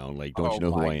get around. Like, don't Oh you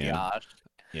know who my I am? gosh.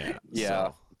 Yeah. Yeah.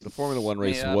 So, the Formula One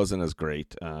race Yeah. wasn't as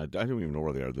great. I don't even know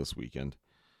where they are this weekend.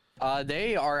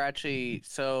 They are actually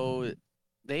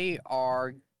they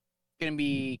are going to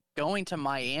be going to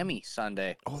Miami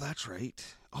Sunday. Oh, that's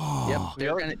right. Oh, Yep, They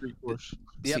they're are gonna. the street course.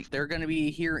 Yep, they're going to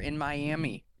be here in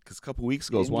Miami. because a couple weeks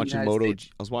ago I was In the watching United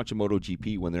States. I was watching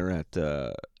MotoGP when they're at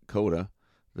COTA,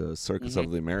 the Circus Mm-hmm.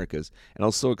 of the Americas, and I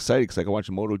was so excited because I could watch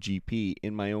MotoGP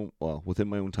within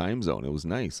my own time zone. It was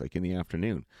nice, like in the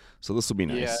afternoon. So this will be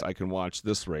nice. Yeah. I can watch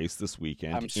this race this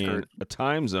weekend I'm in screwed. a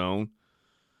time zone.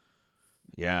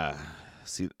 Yeah,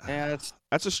 see, Yeah, it's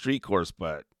that's a street course,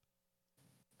 but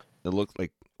it looked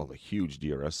like a huge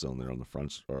DRS zone there on the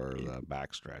front or the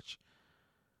back stretch.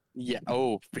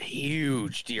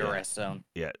 huge DRS zone.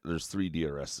 Yeah, there's 3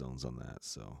 DRS zones on that.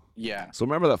 So Yeah.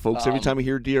 remember that, folks. Every Um, time you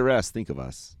hear DRS, think of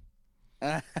us.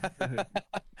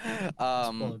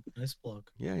 Nice plug.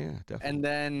 Yeah, definitely. And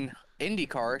then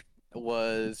IndyCar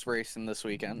was racing this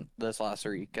last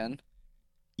weekend.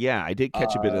 Yeah, I did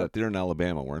catch a bit of that. They're in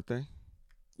Alabama, weren't they?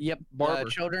 Yep, Barber.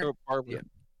 children. Barber. Yeah.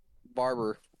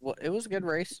 Barber. Well, it was a good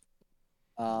race.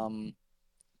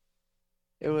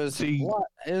 It was it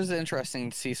was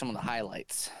interesting to see some of the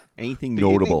highlights. Anything The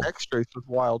notable? Indy X race was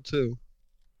wild too.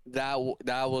 That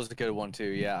was a good one too.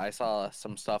 Yeah, I saw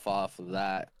some stuff off of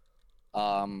that.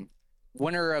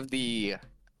 Winner of the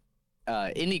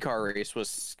IndyCar race was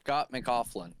Scott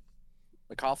McLaughlin.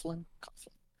 McLaughlin.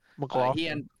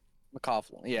 McLaughlin.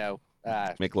 Yeah.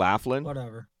 McLaughlin?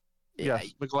 Whatever.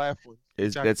 Yes, McLaughlin.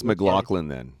 That's McLaughlin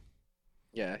then.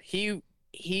 Yeah,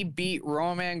 he beat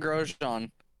Roman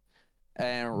Grosjean,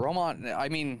 and Roman. I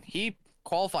mean, he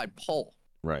qualified pole.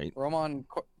 Right. Roman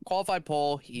qualified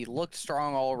pole. He looked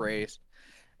strong all race.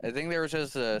 I think there was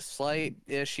just a slight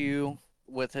issue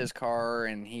with his car,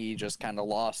 and he just kind of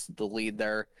lost the lead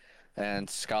there, and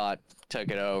Scott took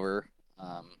it over.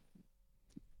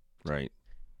 Right.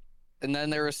 And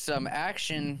then there was some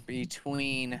action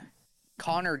between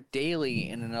Connor Daly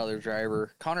and another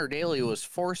driver. Connor Daly was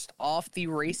forced off the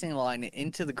racing line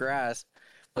into the grass,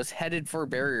 was headed for a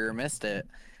barrier, missed it,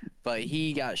 but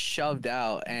he got shoved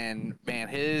out, and man,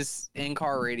 his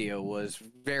in-car radio was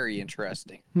very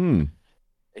interesting.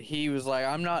 He was like,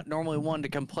 I'm not normally one to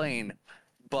complain,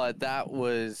 but that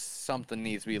was something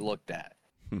needs to be looked at.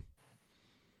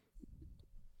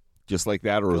 Just like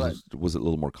that, or was it a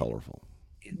little more colorful?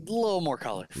 A little more A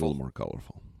colorful. little more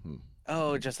colorful.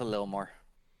 Oh, just a little more.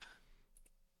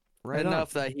 Right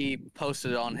Enough that he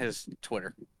posted on his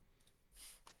Twitter.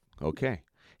 Okay.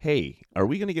 Hey, are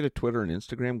we going to get a Twitter and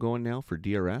Instagram going now for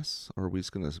DRS, or are we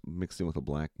just going to mix in with a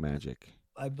Black Magic?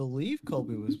 I believe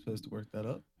Colby was supposed to work that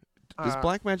up. Does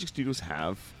Black Magic Studios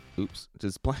have?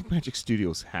 Does Black Magic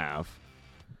Studios have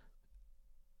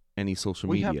any social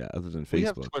We have- media other than We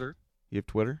have Facebook? Twitter. You have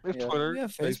Twitter? We have Yeah, Twitter. we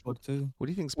have Facebook too. What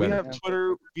do you think's We better? have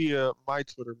Twitter via my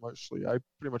Twitter mostly. I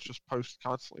pretty much just post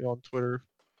constantly on Twitter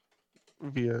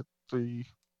via the.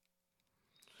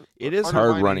 It is under hard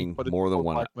my name, running but it's more than called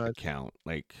one Black Magic. account.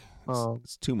 Like Um,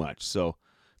 it's too much. So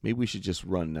maybe we should just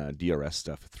run DRS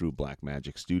stuff through Black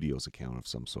Magic Studios account of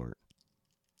some sort.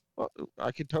 Well,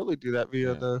 I can totally do that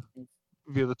via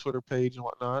the Twitter page and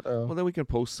whatnot. Well, then we can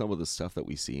post some of the stuff that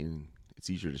we see, and it's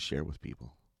easier to share with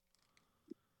people.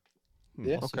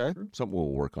 Yeah. Okay. Something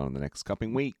we'll work on in the next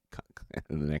coming weeks,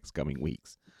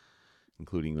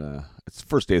 including it's the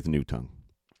first day of the new tongue.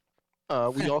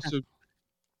 We also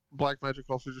Black Magic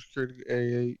also just created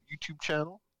a YouTube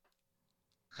channel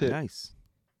that Nice.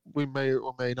 we may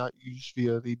or may not use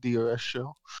via the DRS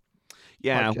show.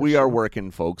 Yeah, podcast we are show.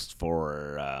 working, folks,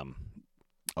 for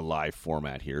a live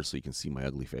format here, so you can see my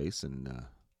ugly face and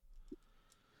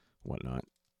whatnot.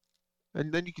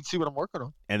 And then you can see what I'm working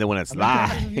on. And then when it's How many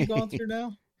pages have you live, gone through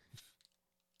now?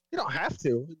 You don't have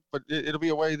to, but it'll be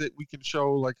a way that we can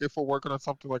show, like, if we're working on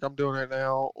something like I'm doing right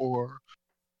now, or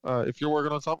if you're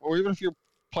working on something, or even if you're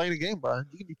playing a game, Brian,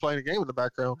 you can be playing a game in the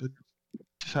background and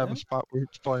just have a spot where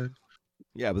it's playing.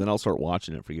 yeah, but then I'll start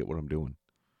watching it, forget what I'm doing.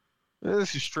 Yeah,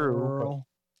 this is true. Girl.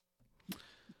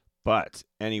 But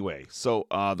anyway, so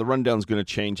the rundown's going to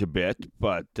change a bit,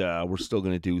 but we're still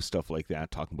going to do stuff like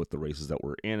that, talking about the races that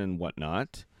we're in and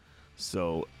whatnot.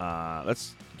 So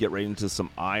let's get right into some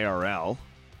IRL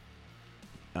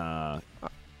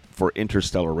for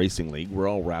Interstellar Racing League. We're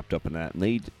all wrapped up in that, and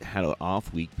they had an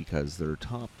off week because their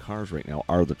top cars right now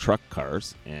are the truck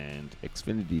cars, and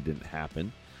Xfinity didn't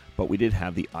happen. But we did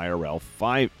have the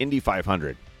IRL Indy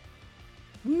 500.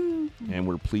 Woo. And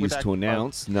we're pleased that to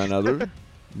announce none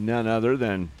other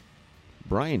than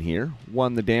Brian here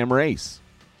won the damn race.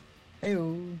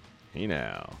 Hey-o. Hey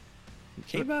now.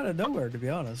 Came out of nowhere, to be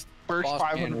honest. First Boss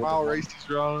man 500-mile would've race he's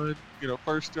run,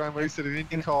 first time race at an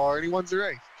Indy car, and he won the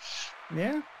race.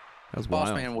 Yeah. That was Boss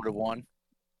wild. man would have won.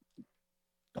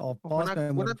 Oh, We're boss not-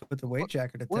 man we're would have put the weight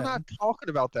jacket at We're 10. not talking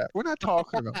about that. We're not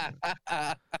talking about that.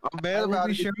 I'm mad I will about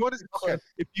be it. sure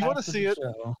If you want to After see the it,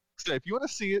 show. if you want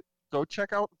to see it, go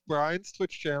check out Brian's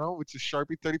Twitch channel, which is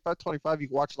Sharpie3525. You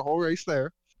can watch the whole race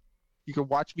there. You can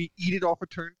watch me eat it off of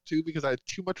turn 2 because I had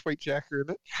too much weight jacker in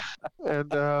it.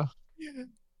 And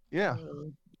yeah.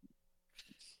 So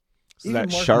Even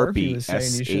that Mark Murphy Sharpie was saying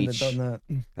you shouldn't have SH. done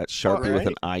that. That Sharpie with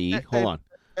an IE. Hold on.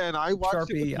 And I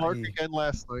watched it with Sharpie Mark IE. again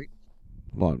last night.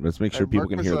 Hold on. Let's make sure And people Mark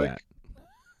can was hear like- that.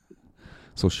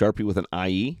 So Sharpie with an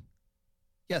IE.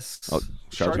 Yes. Oh,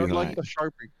 Sharpie with an like IE. the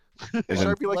Sharpie. then-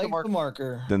 Sharpie like like the mark. the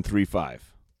marker. Then 3.5.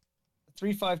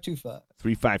 3525.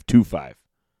 3.525.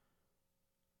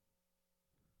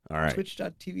 All right.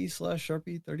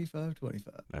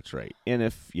 Twitch.tv/Sharpie3525. That's right. And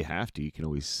if you have to, you can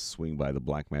always swing by the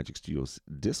Black Magic Studios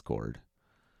Discord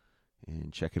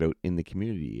and check it out in the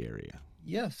community area.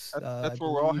 Yes. That's I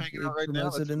where we're all believe hanging out it right now.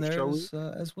 promotes That's it in where the there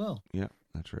show as well. Yeah,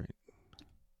 that's right.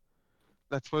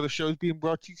 That's where the show's being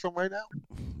brought to you from right now.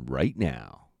 Right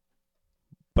now.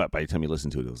 But by the time you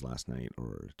listen to it, it was last night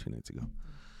or 2 nights ago.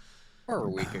 Or a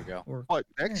week ago. Or But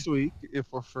next week, if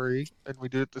we're free and we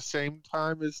do it the same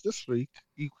time as this week,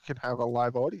 you can have a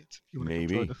live audience. If you want to come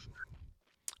Maybe. join us.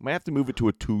 Might have to move it to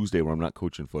a Tuesday where I'm not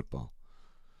coaching football.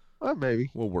 Maybe.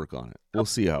 We'll work on it. We'll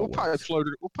see how We'll it probably works.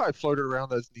 float it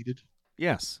around as needed.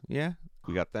 Yes. Yeah.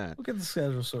 We got that. we'll get the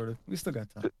schedule sorted. We still got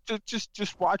time.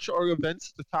 Just watch our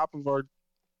events at the top of our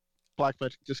Black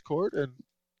Magic Discord, and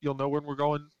you'll know when we're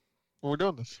going when we're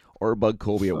doing this. Or bug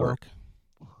Colby at So- work.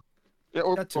 Yeah,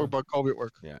 or That too. Bug Colby at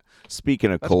work.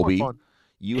 Speaking of That's more Colby, fun.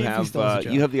 you If he have still has a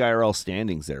job. you have the IRL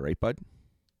standings there, right, bud?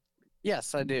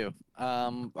 Yes, I do.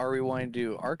 Are we wanting to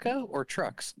do ARCA or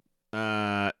trucks?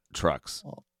 Trucks.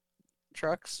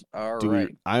 Trucks? All Do right.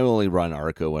 we? I only run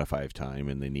Arco if I have time,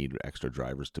 and they need extra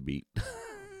drivers to beat.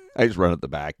 I just run at the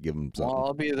back, give them something. Well,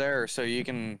 I'll be there so you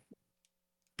can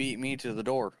beat me to the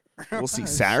door. We'll see. Alright,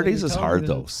 so Saturdays you is tell me hard that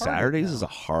though. it's harder Saturdays now. is a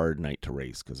hard night to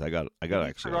race because I got You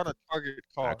actually run like a target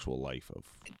car. actual life of.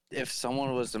 If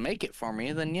someone was to make it for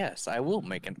me, then yes, I will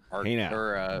make an ARC Hey, now.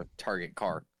 or a target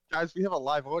car. Guys, we have a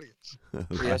live audience.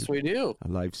 Yes, we do. A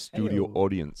live studio Heyo.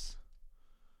 audience.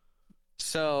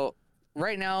 So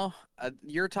right now,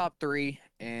 your top three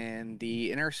in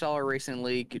the Interstellar Racing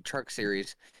League Truck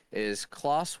Series is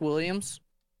Klaus Williams,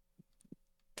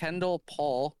 Kendall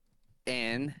Paul,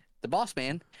 and the boss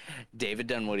man, David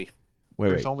Dunwoody.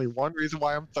 There's Wait. only one reason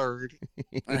why I'm third.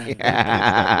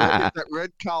 Yeah. It's that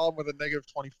red column with a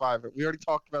 -25. We already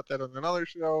talked about that on another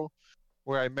show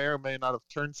where I may or may not have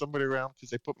turned somebody around because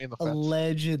they put me in the fence.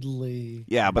 Allegedly.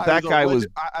 Yeah, but I that guy was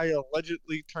I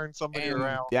allegedly turned somebody And-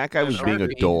 around. that guy was being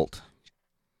Sharpie. adult.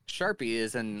 Sharpie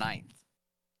is in ninth.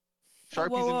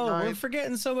 Sharpie's Whoa, in we're 9.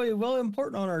 forgetting somebody well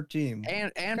important on our team.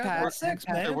 And Got Pat, six,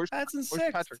 Pat, man. Where's- Pat's in Where's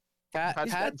sixth. Patrick? Pat,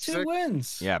 He's Pat, got 2 six.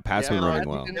 wins. Yeah, Pat's Yeah, been no, running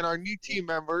I- well. And our new team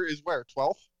member is where?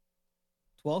 12th?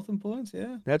 12th in points,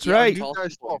 yeah. That's Yeah, right. You 12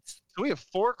 guys 12. points. So we have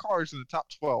 4 cars in the top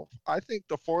 12. I think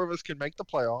the 4 of us can make the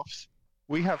playoffs.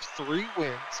 We have 3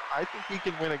 wins. I think we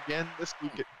can win again this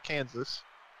week at Kansas.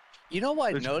 You know what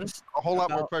I There's noticed? A whole lot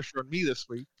more About- pressure on me this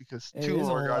week because It 2 is of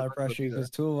a our whole guys lot of aren't gonna pressure be there. because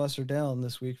 2 of us are down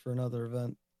this week for another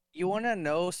event. You want to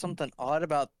know something odd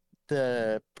about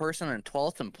the person in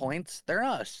 12th in points? They're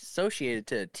not associated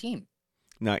to a team.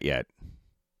 Not yet.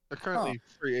 They're currently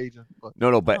free agent, but No,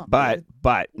 Oh, but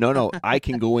no. I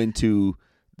can go into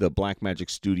the Black Magic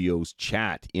Studios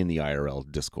chat in the IRL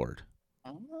Discord.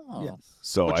 Oh. Yes.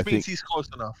 So which I means think, he's close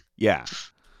enough. yeah.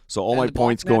 So all And my the Black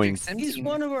points Magic going, Sim He's team-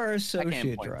 one of our second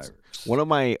associate points.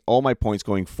 drivers. all my points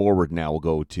going forward now will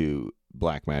go to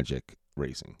Black Magic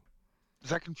Racing. Is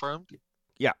that confirmed?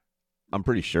 I'm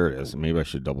pretty sure it is. Maybe I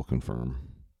should double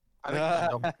confirm. I think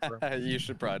it's double confirmed. You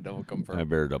should probably double confirm. I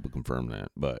better double confirm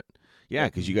that. But yeah,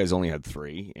 because you guys only had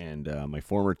 3, and my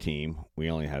former team, we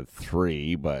only had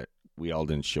 3, but we all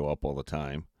didn't show up all the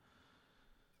time.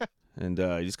 And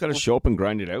you just got to show up and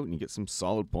grind it out, and you get some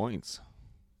solid points.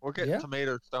 We're getting Yeah.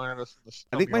 tomatoes thrown at us in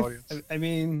the, I think from the my audience. I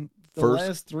mean, the First-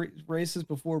 last 3 races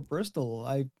before Bristol,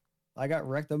 I got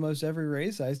wrecked almost every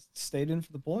race. I stayed in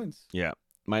for the points. Yeah.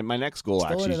 My next goal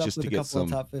Still actually ended is up just with to a get couple of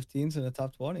some. top 15s and a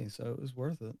top 20, so it was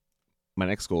worth it. My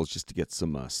next goal is just to get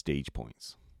some stage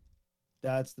points.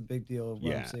 That's the big deal of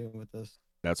what Yeah. I'm seeing with this.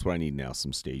 That's what I need now.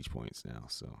 Some stage points now.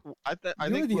 So. I You're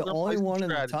think the we're gonna only play some one in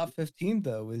the strategy. top 15,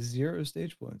 though, with 0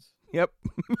 stage points. Yep.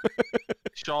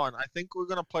 Sean, I think we're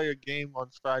gonna play a game on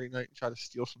Friday night and try to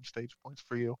steal some stage points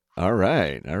for you. All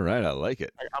right. I like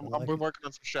it. I'm like been it. working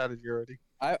on some strategy already.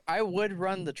 I would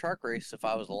run the truck race if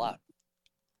I was allowed.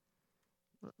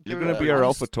 You're Give it gonna a- be our I'm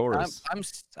Alpha s- Taurus.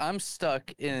 I'm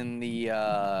stuck in the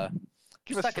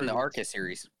Give us stuck in 3 the weeks. Arca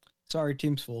series. Sorry,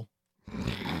 team's full.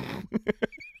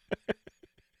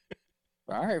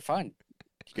 All right, fine.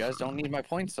 You guys don't need my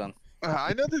points then.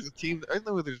 I know there's a team. I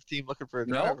know there's a team looking for a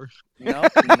No. driver. No,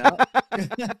 no.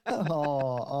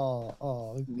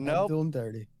 I'm Nope. doing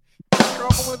dirty.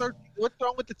 What's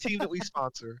wrong with the team that we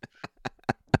sponsor?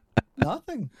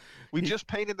 Nothing. We just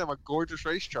painted them a gorgeous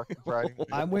race truck on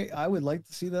Friday. I would like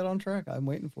to see that on track. I'm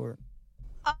waiting for it.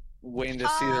 Waiting to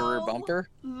see the rear bumper.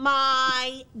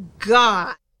 My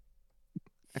God.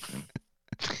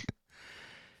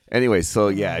 Anyway, so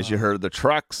yeah, as you heard, the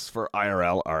trucks for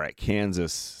IRL are at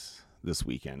Kansas this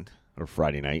weekend or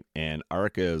Friday night, and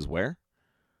Arca is where?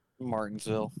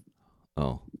 Martinsville.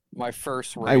 Oh, My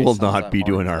first race. I will was not at be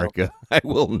doing Martinsville. Arca. I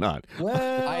will not.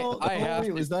 Well, I have Colby, it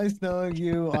to- was nice knowing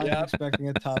you. I'm Yep. expecting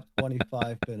a top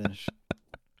 25 finish.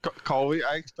 Colby,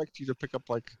 I expect you to pick up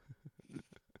like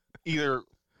either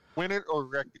win it or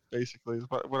wreck it. Basically, is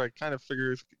what I kind of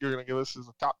figure is you're gonna give us as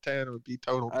a top 10 or B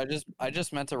total. I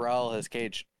just meant to rattle his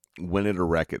cage. Win it or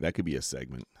wreck it. That could be a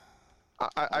segment.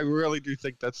 I really do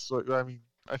think that's what I mean.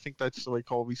 I think that's the way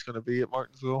Colby's gonna be at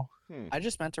Martinsville. I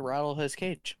just meant to rattle his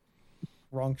cage.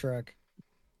 Wrong track.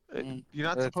 You're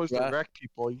not That's supposed to bad. wreck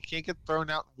people. You can't get thrown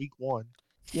out in week 1.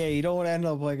 Yeah, you don't want to end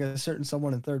up like a certain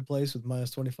someone in 3rd place with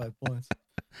minus 25 points.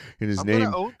 In his I'm name,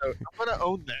 gonna own that. I'm gonna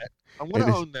own that. I'm It gonna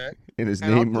is- own that. in his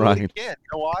And I'll name, do it Ryan. again. You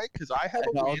know why? Because I have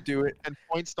And a I'll win, do it. and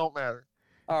points don't matter.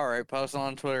 All right, post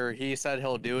on Twitter. He said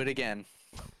he'll do it again.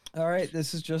 All right,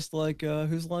 this is just like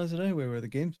Whose Line Is It Anyway, where the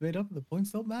game's made up and the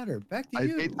points don't matter. Back to I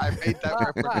you. made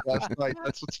that reference last night.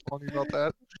 That's what's funny about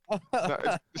that.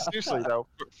 No, seriously though,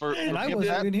 for and I me and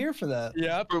wasn't Pat, even here for that.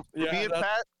 Yep. for Yeah, me and that's-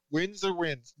 Pat, wins are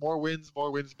wins. More wins, more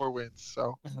wins, more wins.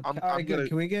 So I'm All right, good. gonna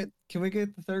Can we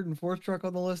get the 3rd and 4th truck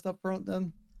on the list up front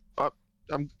then?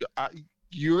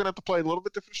 you're gonna have to play a little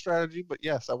bit different strategy, but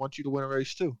yes, I want you to win a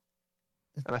race too,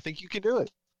 and I think you can do it.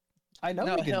 I know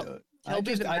No, we can he'll- do it. he'll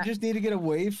be the I ma- just need to get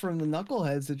away from the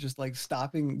knuckleheads that just like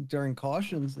stopping during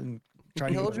cautions and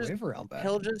trying to He'll get the just- wave around back.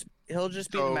 He'll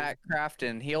just be So- Matt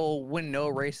Crafton. He'll win no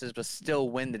races, but still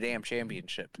win the damn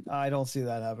championship. I don't see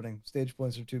that happening. Stage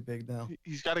points are too big now.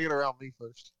 He's got to get around me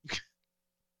first.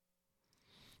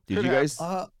 Did Could you happen.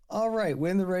 guys? All right,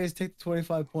 win the race, take the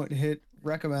 25-point hit,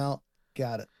 wreck them out.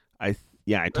 Got it.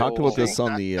 I talked about this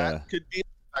on the. That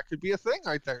could be a thing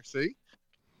right there. See,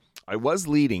 I was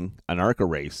leading an ARCA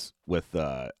race with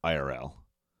IRL.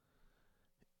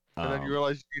 and then you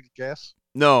realize you needed gas.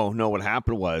 No. What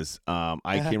happened was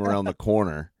I came around the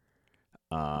corner.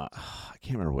 I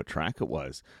can't remember what track it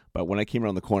was, but when I came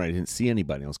around the corner, I didn't see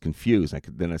anybody. I was confused.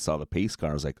 Then I saw the pace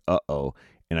car. I was like, "Uh-oh!"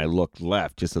 And I looked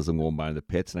left just as I'm going by the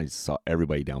pits, and I just saw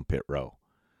everybody down pit row.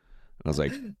 I was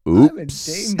like, I'm in oops.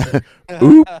 danger.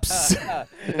 Oops.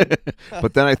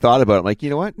 But then I thought about it. I'm like, you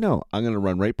know what? No, I'm going to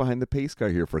run right behind the pace car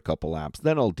here for a couple laps.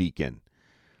 Then I'll deacon.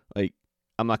 Like,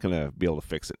 I'm not going to be able to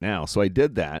fix it now. So I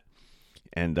did that.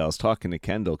 And I was talking to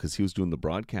Kendall because he was doing the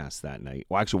broadcast that night.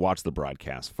 Well, I actually watched the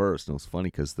broadcast first. And it was funny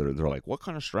because they're like, what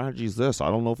kind of strategy is this? I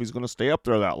don't know if he's going to stay up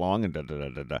there that long. And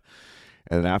da-da-da-da-da.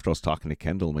 And then after I was talking to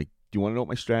Kendall, I'm like, do you want to know what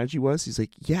my strategy was? He's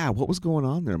like, yeah, what was going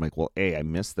on there? I'm like, well, A, I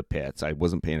missed the pits. I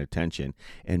wasn't paying attention.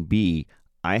 And B,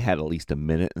 I had at least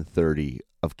 1:30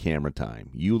 of camera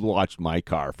time. You watched my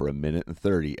car for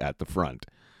 1:30 at the front.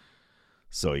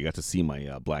 So you got to see my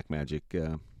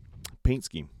Blackmagic paint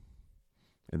scheme.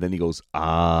 And then he goes,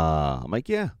 ah. I'm like,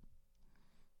 yeah.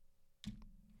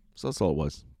 So that's all it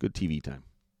was. Good TV time.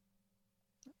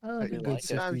 A good like it.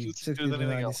 60 to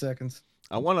 90 seconds.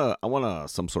 I want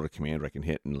some sort of command I can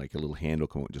hit and like a little hand will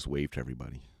come out and just wave to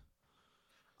everybody.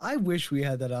 I wish we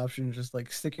had that option. Just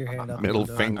like stick your hand up. Middle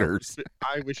fingers.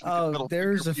 I wish. Oh,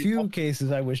 there's a few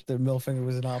cases I wish the middle finger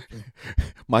was an option.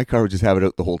 My car would just have it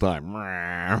out the whole time.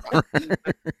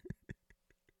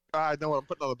 I know what I'm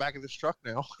putting on the back of this truck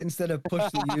now. Instead of push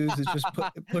to use, it's just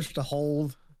push to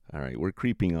hold. All right, we're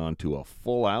creeping on to a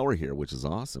full hour here, which is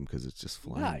awesome because it's just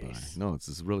flying Nice. by. No, it's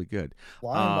just really good.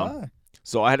 Flying by.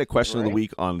 So I had a question of the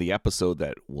week on the episode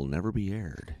that will never be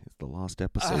aired. It's the lost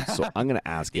episode. So I'm going to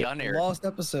ask The it. unaired. Lost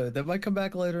episode that might come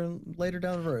back later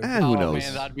down the road. Who knows?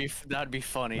 Man, that'd be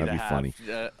funny. That'd to be have. funny.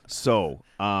 So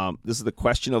this is the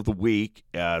question of the week.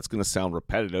 It's going to sound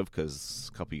repetitive because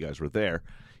a couple of you guys were there.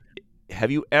 Have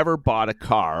you ever bought a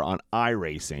car on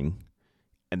iRacing,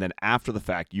 and then after the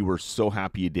fact, you were so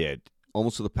happy you did,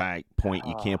 almost to the point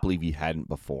you can't believe you hadn't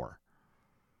before?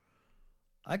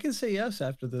 I can say yes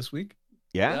after this week.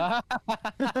 Yeah?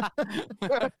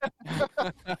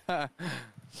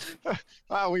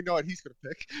 We know what he's gonna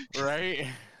pick. Right?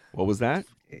 What was that?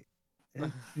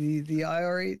 The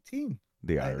IR18.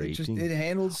 The IR18. It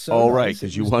handled so. Oh, right, nice.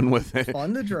 because It you was won with it.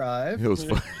 Fun to drive. It was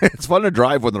fun. It's fun to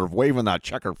drive when they're waving that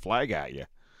checkered flag at you.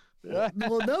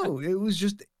 Well, no, it was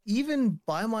just even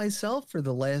by myself for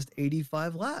the last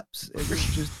 85 laps. It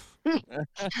was just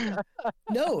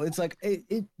no. It's like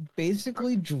it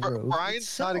basically drove. Brian's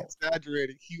itself. not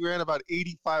exaggerating. He ran about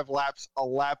 85 laps, a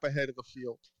lap ahead of the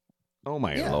field, Oh,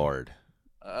 my Yeah. Lord.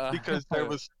 because there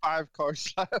was 5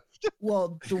 cars left.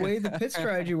 Well, the way the pit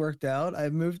strategy worked out, I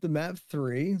moved to map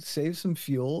 3, saved some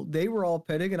fuel. They were all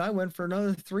pitting, and I went for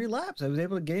another 3 laps. I was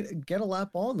able to get a lap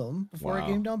on them before I Wow.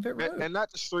 came down pit road. And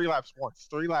not just 3 laps once,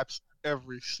 3 laps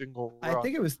every single run. I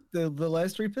think it was the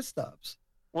last 3 pit stops.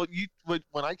 Well, when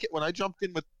I jumped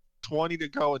in with 20 to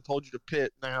go and told you to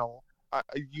pit, now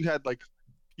you had like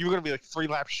you were gonna be like 3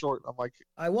 laps short. I'm like,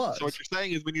 I was. so what you're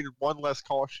saying is we needed 1 less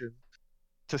caution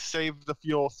to save the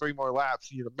fuel 3 more laps,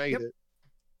 and you'd have made Yep. it.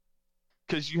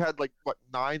 Because you had like what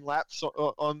 9 laps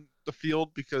on the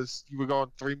field because you were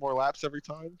going 3 more laps every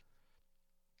time.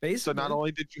 Basically, So not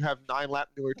only did you have 9 lap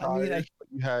newer I mean, tires, but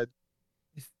you had.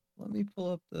 let me pull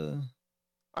up the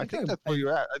I think I- that's where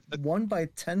you're at. one by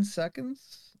 10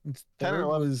 seconds. and 10 or third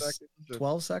 11 was seconds.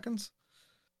 12 seconds.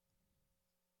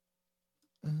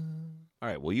 All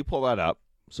right, well, you pull that up.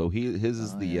 So his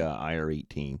is Oh, the yeah.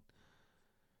 IR18.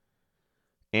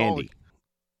 Andy,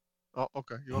 Oh,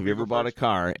 okay. have want you me to ever go bought a first?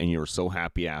 car and you were so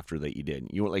happy after that you did?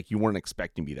 You weren't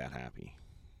expecting to be that happy.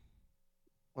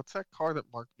 What's that car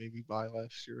that Mark made me buy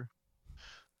last year?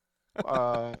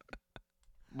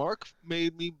 Mark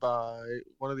made me buy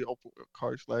one of the Opel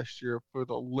cars last year for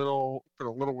the little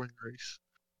wing race.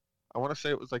 I want to say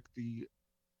it was like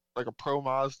a Pro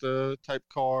Mazda type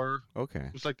car. Okay.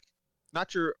 It was like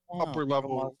not your Oh, upper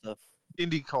level stuff.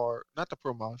 Indy car, not the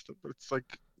Pro Mazda, but it's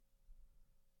like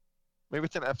maybe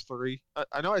it's an F3.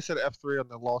 I know I said F3 on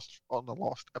the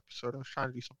lost episode. I was trying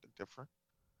to do something different,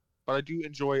 but I do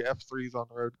enjoy F3s on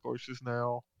the road courses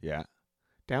now. Yeah.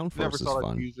 Never Downforce is thought I'd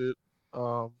fun. use it.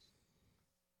 The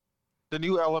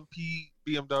new LMP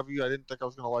BMW, I didn't think I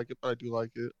was gonna like it, but I do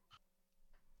like it.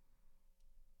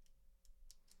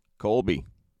 Colby,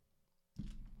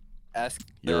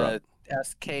 You're up.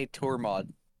 SK Tour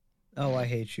Mod. Oh, I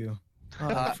hate you. Oh,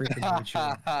 I freaking hate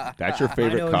you. that's your I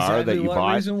favorite know car exactly that you what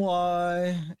bought? reason why.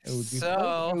 It would be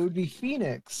So- it would be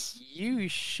Phoenix. You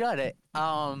shut it.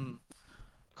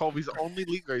 Colby's only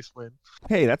league race win.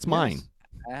 Hey, that's mine.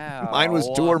 Ow, Mine was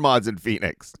tour mods in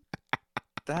Phoenix.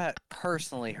 That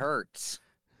personally hurts.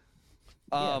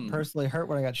 Yeah, personally hurt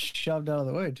when I got shoved out of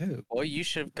the way too. Well, you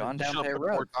should have gone down Should've pit put more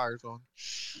road. tires on.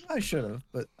 I should have,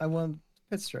 but I won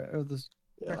pit strat or this.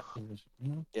 Yeah. You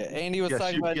know? Yeah, Andy was Yes,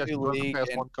 talking you, about yes, new you run league, past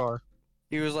and one car.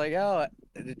 he was like, "Oh,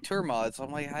 the tour mods."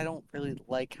 I'm like, I don't really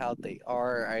like how they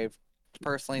are. I've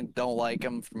personally don't like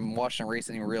him from watching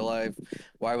racing in real life.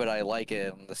 Why would I like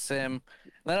it in the sim?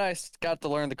 And then I got to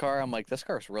learn the car. I'm like, this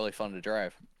car is really fun to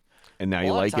drive. And now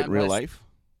you like it in real life?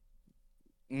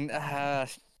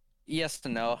 Yes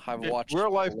and no. I've watched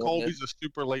real life. Colby's a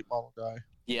super late model guy.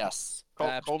 Yes,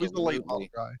 Colby's a late model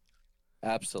guy.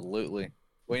 Absolutely.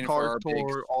 Waiting Cars for our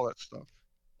Tour, all that stuff.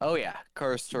 Oh yeah,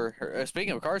 Cars Tour.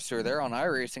 Speaking of Cars Tour, they're on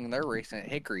iRacing and they're racing at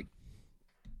Hickory,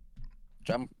 which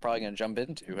I'm probably gonna jump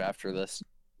into after this.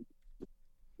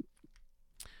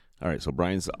 All right, so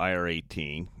Brian's the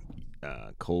IR18.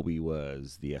 Colby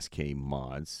was the SK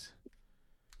Mods.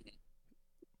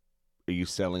 Are you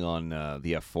selling on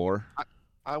the F4?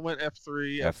 I went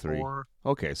F3, F4.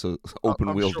 Okay, so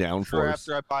open wheel downforce.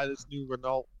 After I buy this new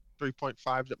Renault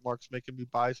 3.5 that Mark's making me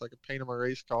buy, so I can paint him a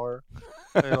race car.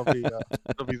 it'll be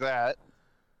that.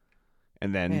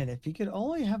 And then, man, if he could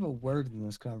only have a word in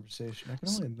this conversation, I can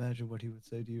only imagine what he would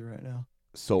say to you right now.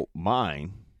 So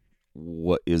mine,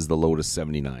 what is the Lotus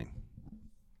 79?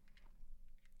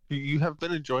 You have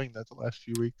been enjoying that the last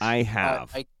few weeks. I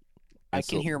have. I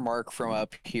can hear Mark from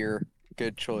up here.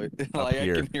 Good choice. Up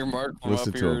here. I can hear Mark from Listen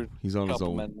up to here. him. He's on his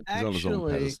own. He's on his own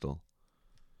pedestal.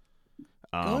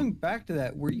 Going back to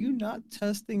that, were you not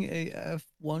testing a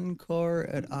F1 car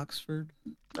at Oxford?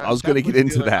 I was going to get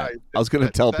into that. I was going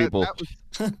to tell people,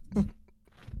 if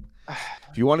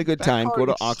you want a good time, go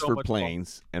to Oxford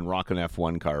Plains and rock an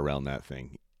F1 car around that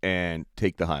thing and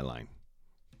take the High Line.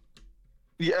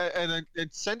 Yeah, and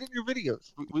send in your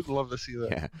videos. We'd love to see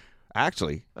that. Yeah,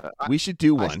 actually, we should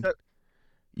do one.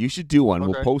 You should do one.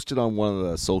 Okay. We'll post it on one of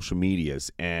the social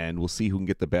medias, and we'll see who can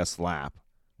get the best lap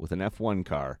with an F1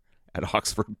 car at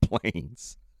Oxford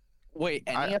Plains. Wait,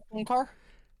 any F1 car?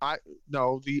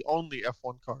 No, the only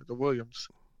F1 car, the Williams.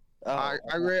 I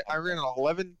ran an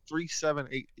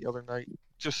 11.378 the other night.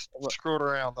 Just screwed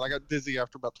around, and I got dizzy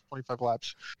after about 25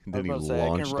 laps. And then I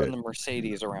can run the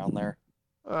Mercedes around there.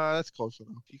 That's close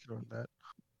enough. You can run that.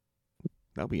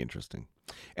 That'll be interesting.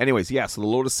 Anyways, yeah, so the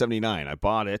Lotus 79, I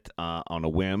bought it on a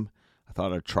whim. I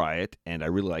thought I'd try it, and I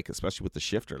really like it, especially with the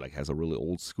shifter. Like, it has a really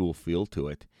old school feel to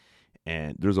it.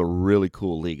 And there's a really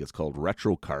cool league. It's called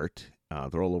Retro Kart.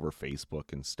 They're all over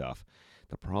Facebook and stuff.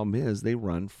 The problem is they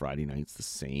run Friday nights the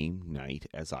same night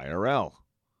as IRL.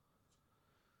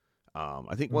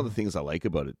 I think one of the things I like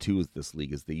about it, too, is this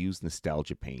league is they use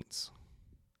nostalgia paints.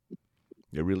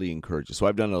 They really encourage you. So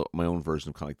I've done my own version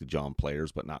of kind of like the John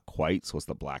Players, but not quite. So it's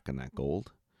the black and that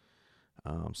gold.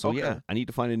 Yeah, I need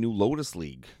to find a new Lotus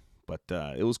League. But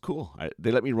it was cool.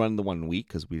 They let me run the 1 week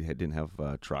because we didn't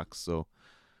have trucks. So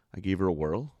I gave her a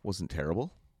whirl. Wasn't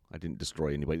terrible. I didn't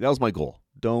destroy anybody. That was my goal.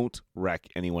 Don't wreck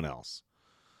anyone else.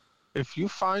 If you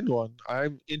find one,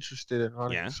 I'm interested in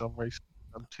running some race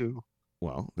too.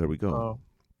 Well, there we go.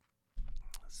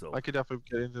 So I could definitely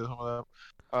get into some of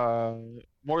that.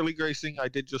 More league racing. I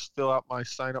did just fill out my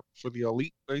sign up for the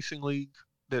Elite Racing League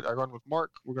that I run with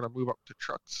Mark. We're gonna move up to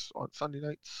trucks on Sunday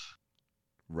nights.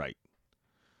 Right.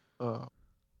 Because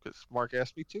Mark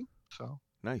asked me to. So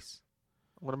nice.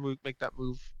 I'm gonna make that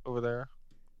move over there.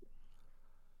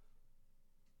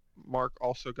 Mark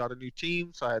also got a new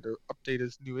team, so I had to update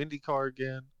his new IndyCar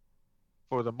again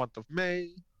for the month of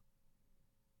May.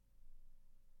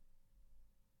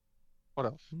 What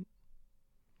else?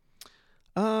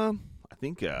 I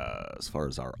think as far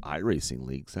as our iRacing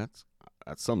leagues, that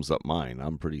sums up mine.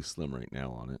 I'm pretty slim right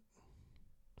now on it.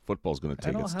 Football's going to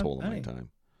take its toll on my time.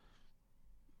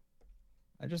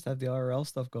 I just have the RL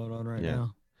stuff going on right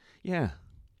now. Yeah.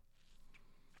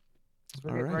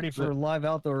 We're getting ready for live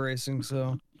outdoor racing,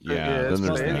 so then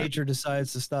there's nature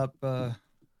decides to stop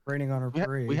raining on our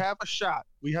parade. We have a shot.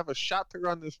 We have a shot to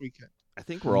run this weekend. I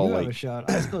think we're all have a shot.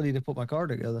 I still need to put my car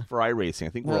together. For iRacing, I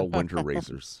think we're all winter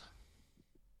racers.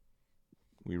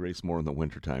 We race more in the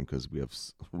wintertime because we have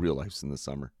real lives in the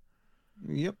summer.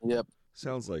 Yep.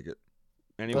 Sounds like it.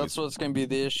 Anyways. That's what's going to be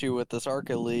the issue with this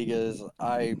ARCA League is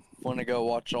I want to go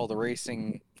watch all the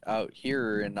racing out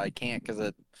here, and I can't because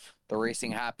the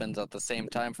racing happens at the same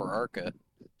time for ARCA,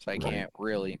 so I can't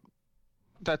really.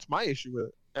 That's my issue with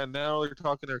it. And now they're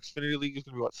talking their Xfinity League is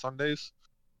going to be, Sundays?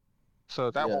 So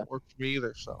that won't work for me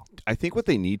either. So I think what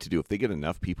they need to do, if they get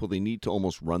enough people, they need to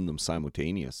almost run them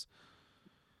simultaneous.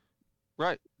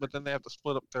 Right, but then they have to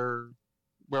split up their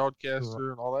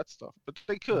broadcaster and all that stuff. But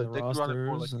they could. They could run it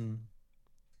more like.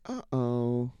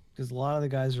 Because a lot of the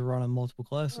guys are running multiple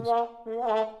classes.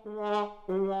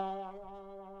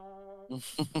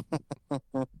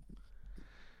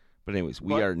 But anyways,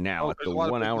 we are now at the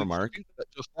 1 hour mark.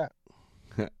 Just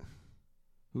that.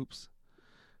 Oops.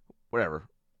 Whatever.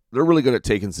 They're really good at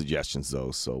taking suggestions,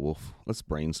 though. So let's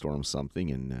brainstorm something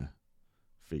and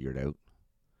figure it out.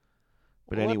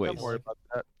 But We'll anyways, let them worry about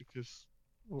that because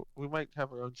we might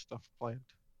have our own stuff planned.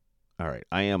 all right.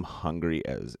 I am hungry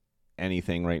as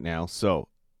anything right now, so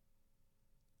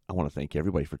I want to thank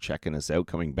everybody for checking us out,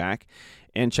 coming back,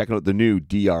 and checking out the new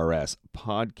DRS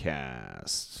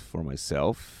podcast. For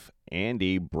myself,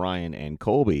 Andy, Brian, and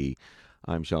Colby,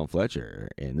 I'm Sean Fletcher,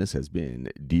 and this has been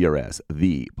DRS,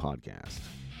 the podcast.